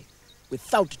 properly,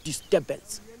 without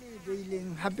disturbance.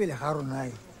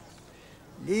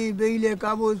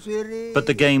 But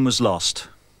the game was lost.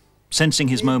 Sensing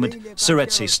his moment,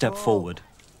 Seretse stepped forward.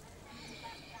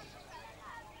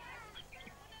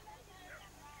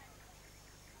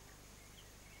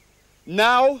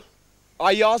 Now,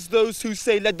 I ask those who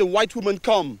say, let the white woman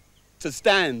come, to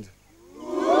stand.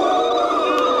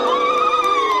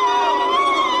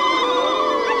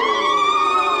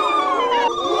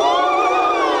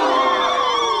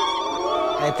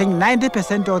 I think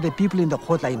 90% of the people in the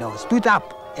court stood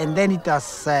up, and then it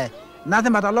was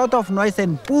nothing but a lot of noise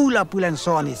and pull and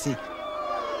so on, you see.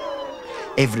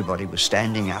 Everybody was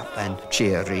standing up and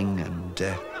cheering and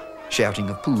shouting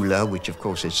a pula, which of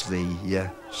course is the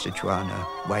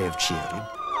Setswana way of cheering.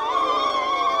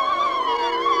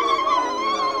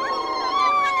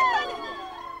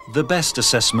 The best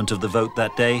assessment of the vote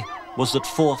that day was that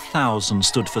 4,000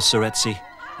 stood for Seretse,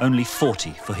 only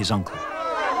 40 for his uncle.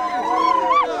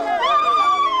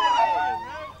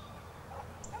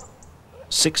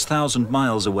 "6,000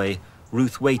 miles away,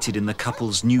 Ruth waited in the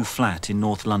couple's new flat in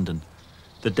North London.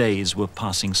 The days were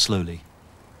passing slowly.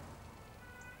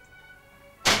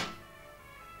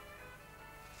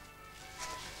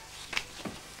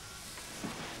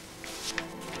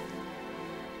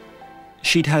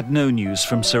 She'd had no news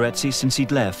from Seretse since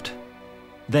he'd left.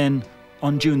 Then,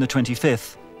 on June the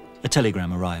 25th, a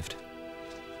telegram arrived.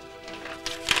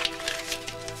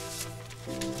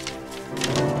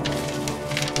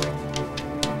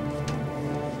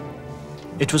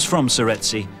 It was from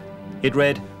Seretse. It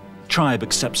read, "Tribe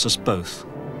accepts us both."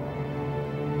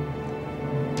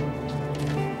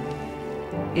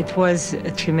 It was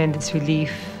a tremendous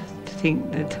relief to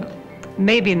think that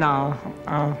maybe now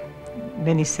our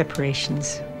many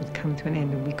separations would come to an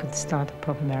end and we could start a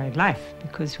proper married life,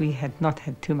 because we had not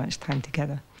had too much time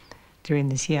together during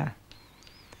this year.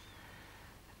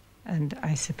 And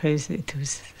I suppose it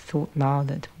was thought now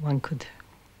that one could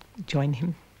join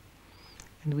him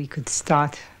and we could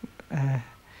start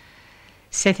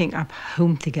setting up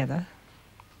home together,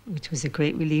 which was a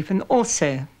great relief. And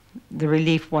also the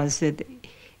relief was that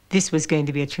this was going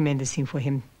to be a tremendous thing for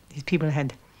him. His people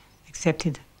had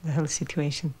accepted the whole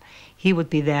situation. He would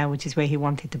be there, which is where he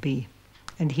wanted to be,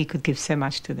 and he could give so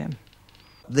much to them.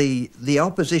 The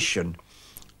opposition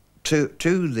to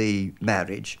the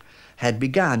marriage had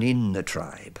begun in the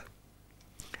tribe,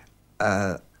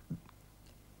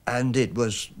 and it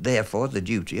was therefore the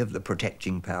duty of the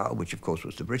protecting power, which of course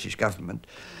was the British government,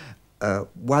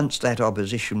 once that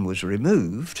opposition was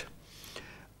removed,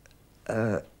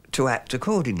 to act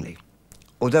accordingly.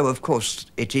 Although of course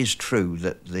it is true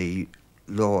that the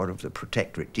law of the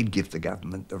protectorate did give the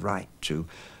government the right to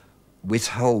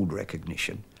withhold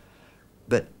recognition,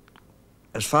 but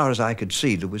as far as I could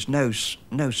see, there was no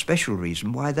special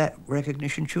reason why that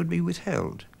recognition should be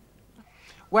withheld.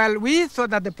 Well, we thought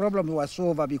that the problem was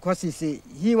over because, you see,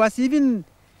 he was even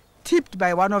tipped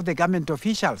by one of the government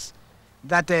officials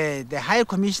that the High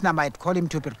Commissioner might call him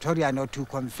to Pretoria to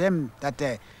confirm that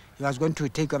he was going to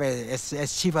take over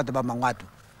as chief of the Bangwato.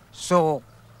 So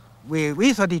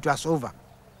we thought it was over.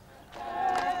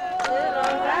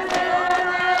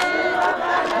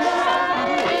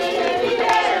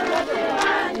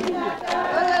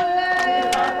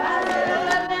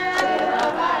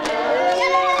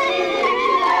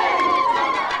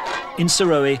 In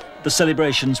Seretse, the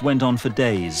celebrations went on for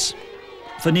days.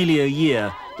 For nearly a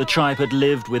year, the tribe had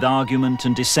lived with argument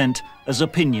and dissent as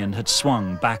opinion had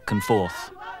swung back and forth.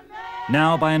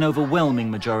 Now, by an overwhelming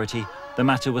majority, the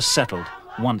matter was settled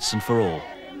once and for all.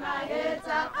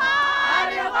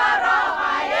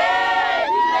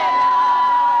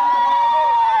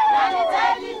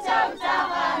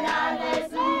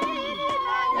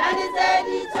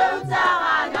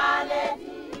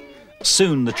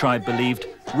 Soon, the tribe believed,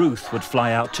 Ruth would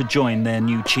fly out to join their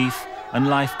new chief and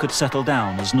life could settle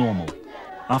down as normal.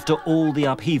 After all the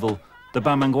upheaval, the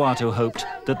Bangwato hoped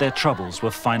that their troubles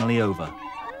were finally over.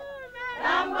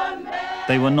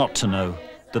 They were not to know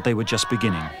that they were just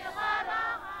beginning.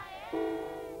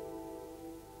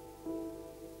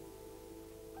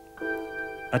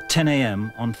 At 10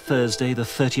 a.m. on Thursday, the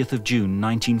 30th of June,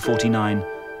 1949,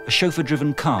 a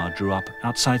chauffeur-driven car drew up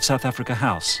outside South Africa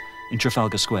House in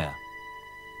Trafalgar Square.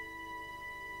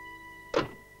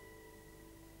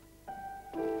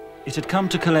 It had come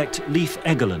to collect Leif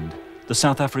Egeland, the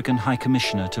South African High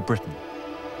Commissioner to Britain.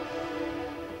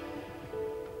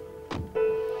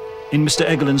 In Mr.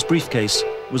 Egeland's briefcase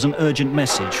was an urgent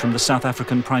message from the South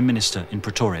African Prime Minister in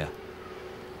Pretoria.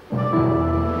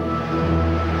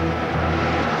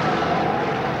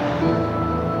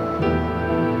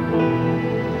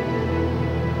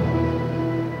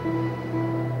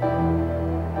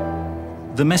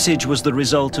 The message was the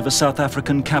result of a South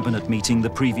African cabinet meeting the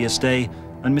previous day,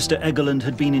 and Mr. Egeland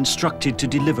had been instructed to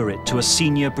deliver it to a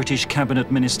senior British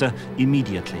cabinet minister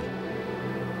immediately.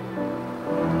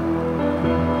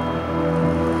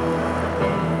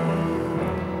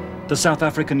 The South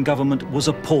African government was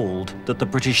appalled that the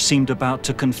British seemed about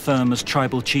to confirm as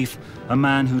tribal chief a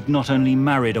man who'd not only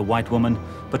married a white woman,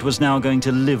 but was now going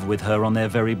to live with her on their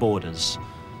very borders.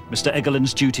 Mr.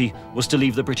 Egeland's duty was to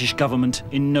leave the British government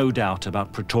in no doubt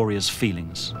about Pretoria's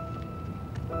feelings.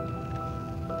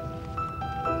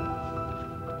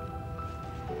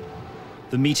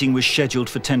 The meeting was scheduled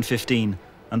for 10:15,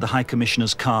 and the High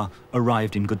Commissioner's car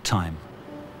arrived in good time.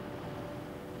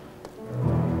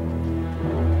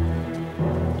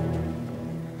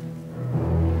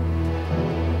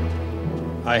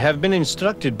 I have been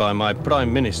instructed by my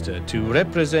Prime Minister to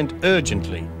represent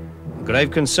urgently the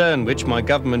grave concern which my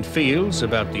government feels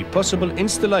about the possible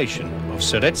installation of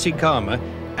Seretse Khama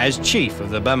as chief of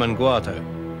the Bangwato.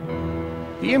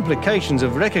 The implications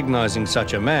of recognizing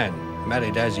such a man,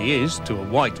 married as he is to a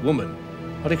white woman,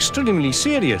 are extremely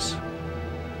serious.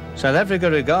 South Africa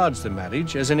regards the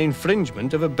marriage as an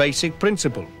infringement of a basic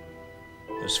principle.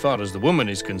 As far as the woman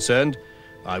is concerned,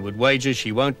 I would wager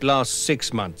she won't last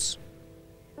 6 months.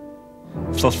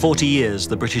 For 40 years,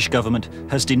 the British government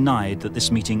has denied that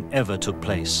this meeting ever took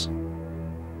place.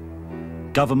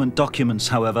 Government documents,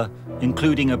 however,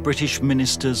 including a British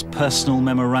minister's personal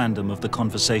memorandum of the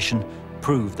conversation,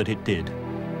 prove that it did.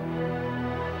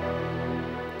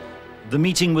 The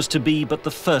meeting was to be but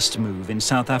the first move in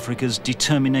South Africa's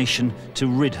determination to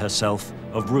rid herself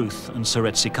of Ruth and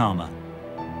Seretse Khama.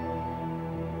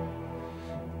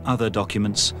 Other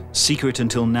documents, secret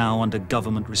until now under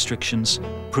government restrictions,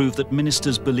 prove that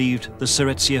ministers believed the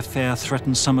Seretse affair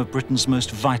threatened some of Britain's most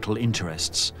vital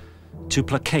interests. To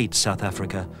placate South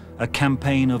Africa, a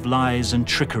campaign of lies and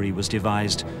trickery was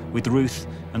devised, with Ruth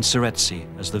and Seretse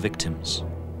as the victims.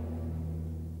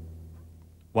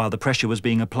 While the pressure was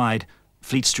being applied,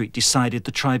 Fleet Street decided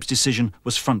the tribe's decision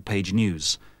was front-page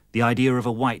news. The idea of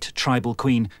a white tribal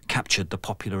queen captured the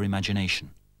popular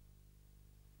imagination.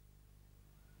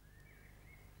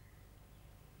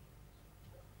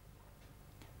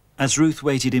 As Ruth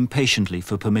waited impatiently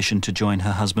for permission to join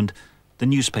her husband, the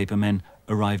newspaper men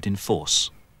arrived in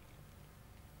force.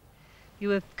 You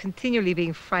were continually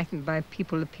being frightened by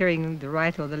people appearing on the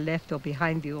right or the left or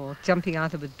behind you or jumping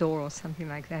out of a door or something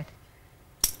like that.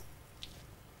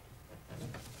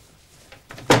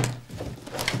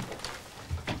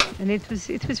 And it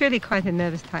was really quite a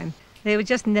nervous time. They were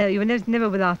just you were never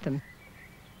without them.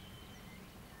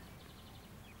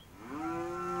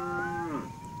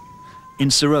 In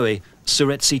Seretse,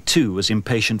 Seretse too was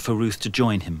impatient for Ruth to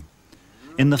join him.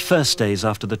 In the first days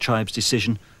after the tribe's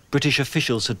decision, British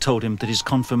officials had told him that his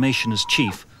confirmation as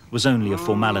chief was only a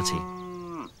formality.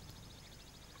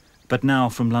 But now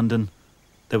from London,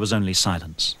 there was only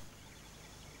silence.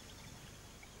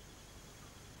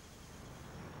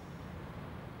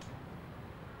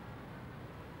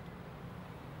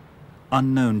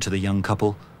 Unknown to the young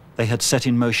couple, they had set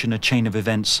in motion a chain of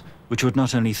events which would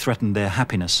not only threaten their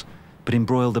happiness, but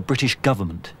embroil the British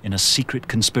government in a secret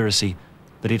conspiracy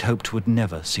that it hoped would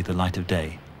never see the light of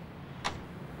day.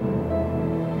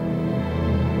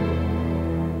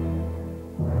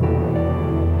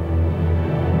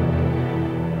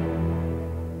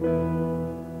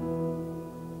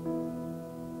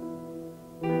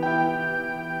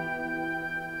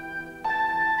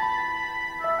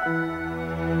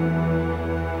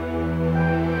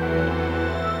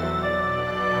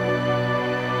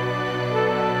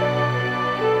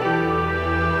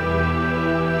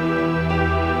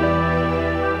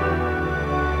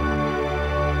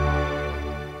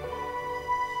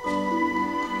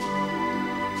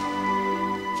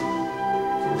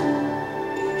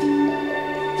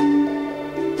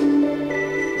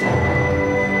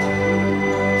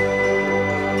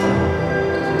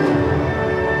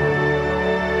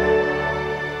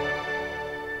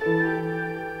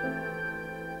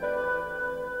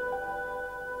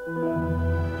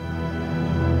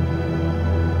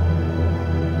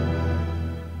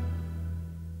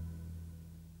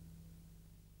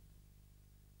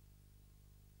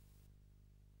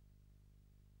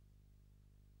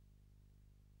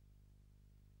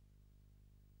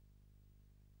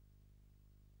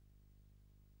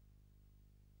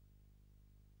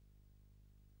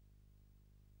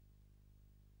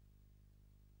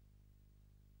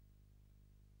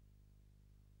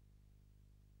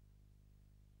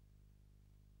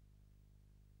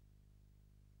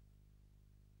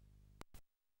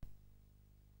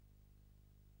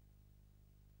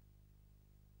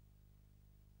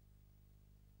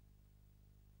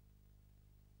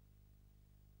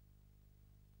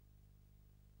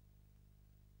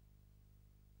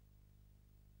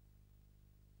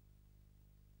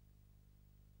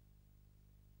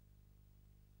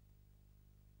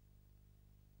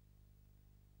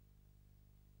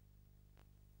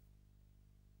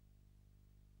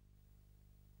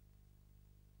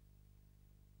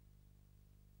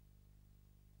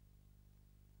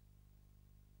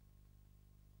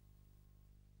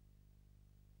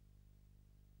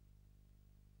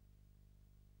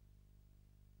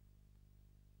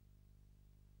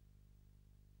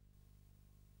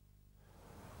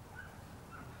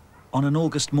 On an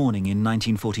August morning in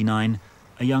 1949,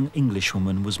 a young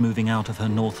Englishwoman was moving out of her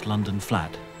North London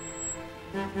flat.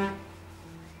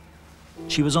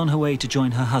 She was on her way to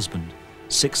join her husband,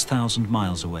 6,000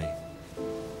 miles away.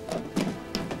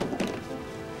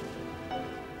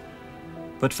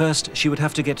 But first, she would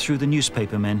have to get through the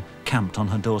newspaper men camped on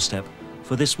her doorstep,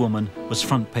 for this woman was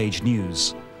front-page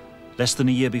news. Less than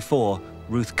a year before,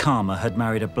 Ruth Khama had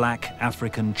married a black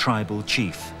African tribal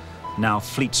chief. Now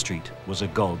Fleet Street was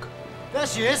agog. There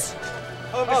she is.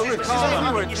 Oh, Ruth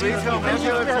Khama.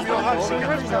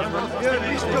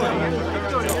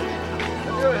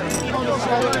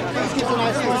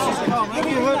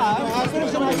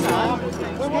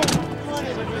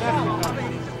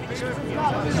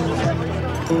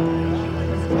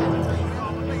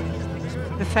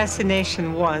 The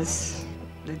fascination was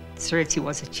that Seretse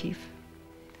was a chief.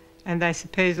 And I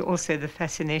suppose also the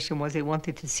fascination was they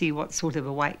wanted to see what sort of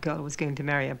a white girl was going to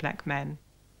marry a black man.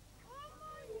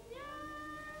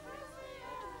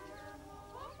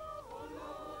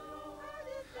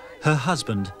 Her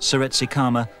husband, Seretse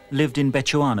Khama, lived in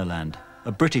Bechuanaland,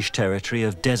 a British territory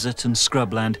of desert and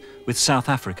scrubland with South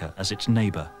Africa as its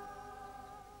neighbour.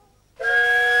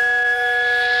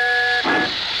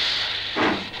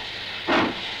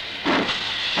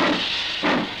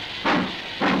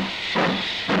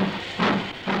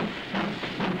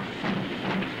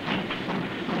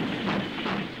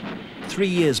 Three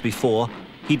years before,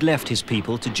 he'd left his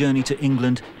people to journey to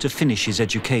England to finish his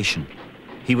education.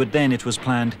 He would then, it was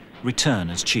planned, return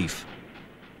as chief.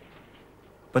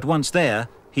 But once there,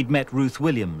 he'd met Ruth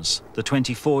Williams, the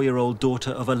 24-year-old daughter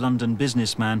of a London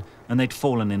businessman, and they'd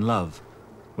fallen in love.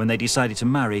 When they decided to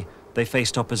marry, they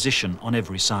faced opposition on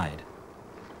every side.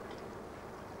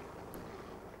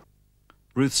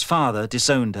 Ruth's father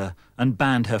disowned her and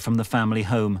banned her from the family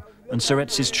home, and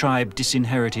Seretse's tribe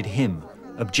disinherited him,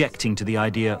 objecting to the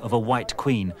idea of a white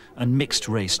queen and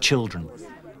mixed-race children.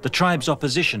 The tribe's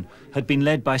opposition had been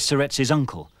led by Seretse's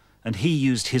uncle, and he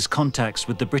used his contacts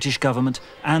with the British government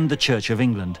and the Church of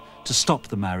England to stop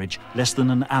the marriage less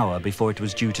than an hour before it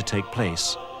was due to take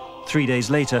place. 3 days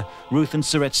later, Ruth and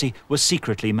Seretse were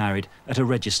secretly married at a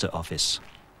register office.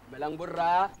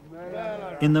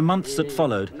 In the months that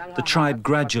followed, the tribe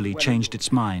gradually changed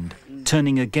its mind,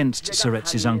 turning against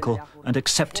Seretse's uncle and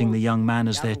accepting the young man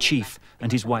as their chief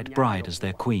and his white bride as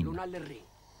their queen.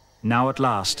 Now at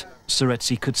last,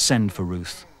 Seretse could send for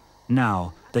Ruth.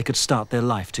 Now they could start their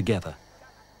life together.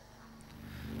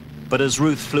 But as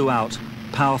Ruth flew out,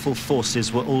 powerful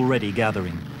forces were already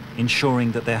gathering,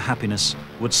 ensuring that their happiness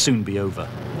would soon be over.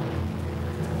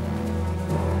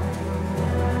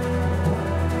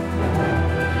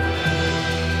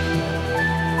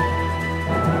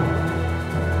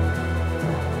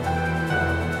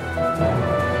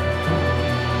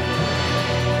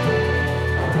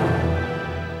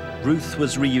 Ruth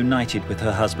was reunited with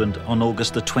her husband on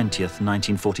August the 20th,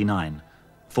 1949.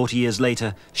 40 years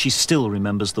later, she still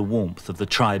remembers the warmth of the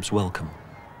tribe's welcome.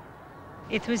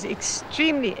 It was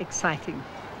extremely exciting.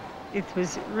 It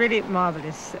was really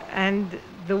marvelous. And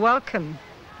the welcome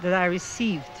that I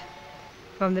received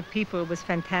from the people was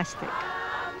fantastic.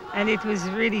 And it was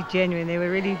really genuine. They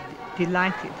were really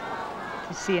delighted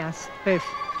to see us both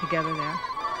together there.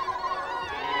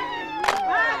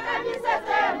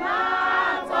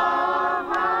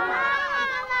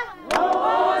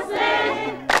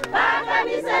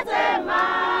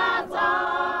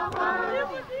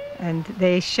 And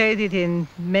they showed it in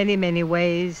many, many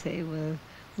ways. They were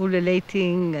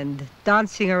ululating and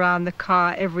dancing around the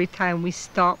car every time we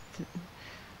stopped.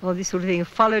 All this sort of thing,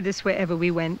 followed us wherever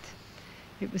we went.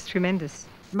 It was tremendous.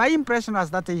 My impression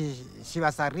was that she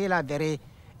was a really very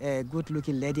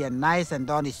good-looking lady and nice and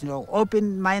honest,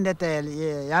 open-minded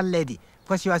young lady.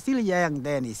 Because she was still young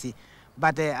then, you see.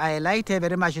 But I liked her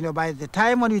very much, By the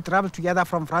time when we traveled together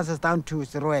from Francistown to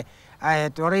Seretse, I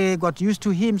had already got used to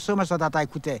him so much so that I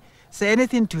could say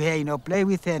anything to her, play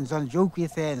with her and so on, joke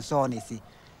with her and so on, you see.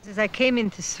 As I came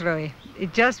into Seretse,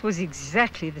 it just was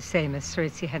exactly the same as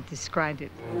Seretse had described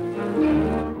it.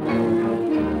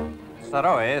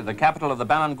 Seretse, the capital of the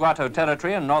Bangwato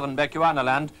territory in northern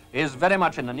Bechuanaland, is very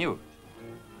much in the news.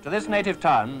 To this native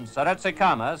town, Seretse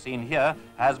Khama, seen here,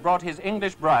 has brought his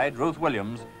English bride, Ruth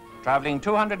Williams, travelling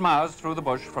 200 miles through the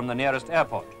bush from the nearest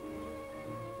airport.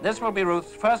 This will be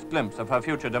Ruth's first glimpse of her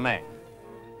future domain.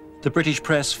 The British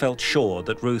press felt sure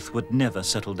that Ruth would never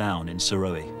settle down in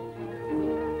Seretse.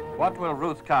 What will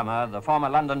Ruth Khama, the former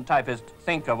London typist,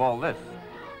 think of all this?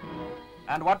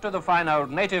 And what do the fine old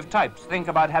native types think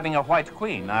about having a white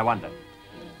queen, I wonder?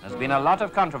 There's been a lot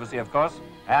of controversy, of course,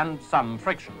 and some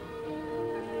friction.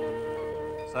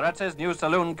 Seretse's new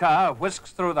saloon car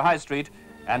whisks through the high street,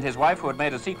 and his wife, who had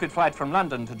made a secret flight from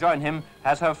London to join him,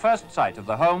 has her first sight of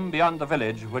the home beyond the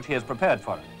village which he has prepared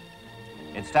for her.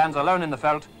 It stands alone in the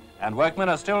veldt, and workmen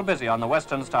are still busy on the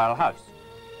Western-style house.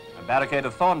 A barricade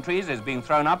of thorn trees is being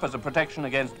thrown up as a protection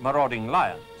against marauding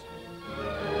lions.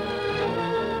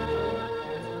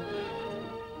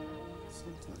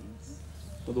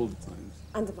 But all the times.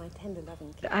 Under my tender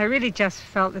loving care. I really just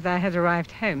felt that I had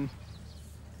arrived home.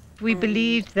 We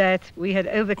believed that we had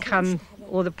overcome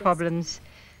all the problems.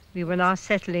 We were now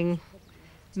settling,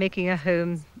 making a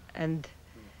home, and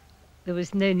there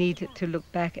was no need to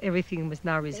look back. Everything was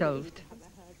now resolved.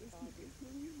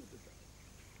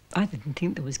 I didn't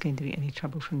think there was going to be any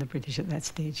trouble from the British at that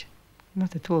stage.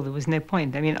 Not at all. There was no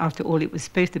point. I mean, after all, it was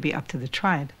supposed to be up to the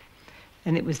tribe,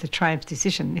 and it was the tribe's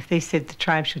decision. If they said the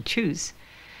tribe should choose,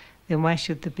 then why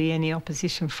should there be any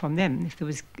opposition from them?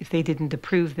 If they didn't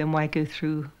approve, then why go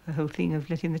through the whole thing of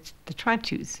letting the tribe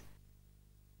choose?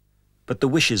 But the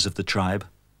wishes of the tribe,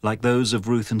 like those of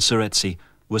Ruth and Seretse,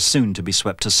 were soon to be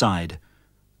swept aside.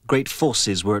 Great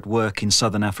forces were at work in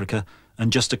southern Africa,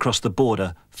 and just across the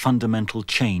border, fundamental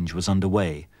change was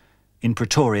underway. In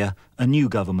Pretoria, a new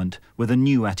government with a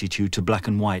new attitude to black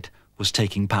and white was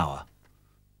taking power.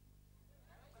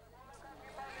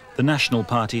 The National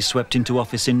Party swept into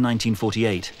office in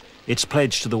 1948. Its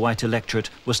pledge to the white electorate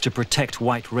was to protect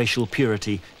white racial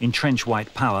purity, entrench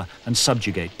white power and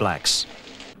subjugate blacks.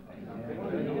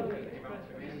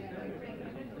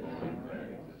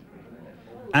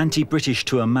 Anti-British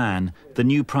to a man, the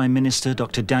new Prime Minister,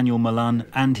 Dr. Daniel Malan,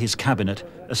 and his cabinet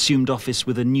assumed office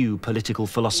with a new political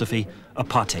philosophy,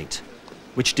 apartheid,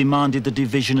 which demanded the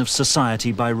division of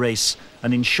society by race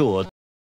and ensured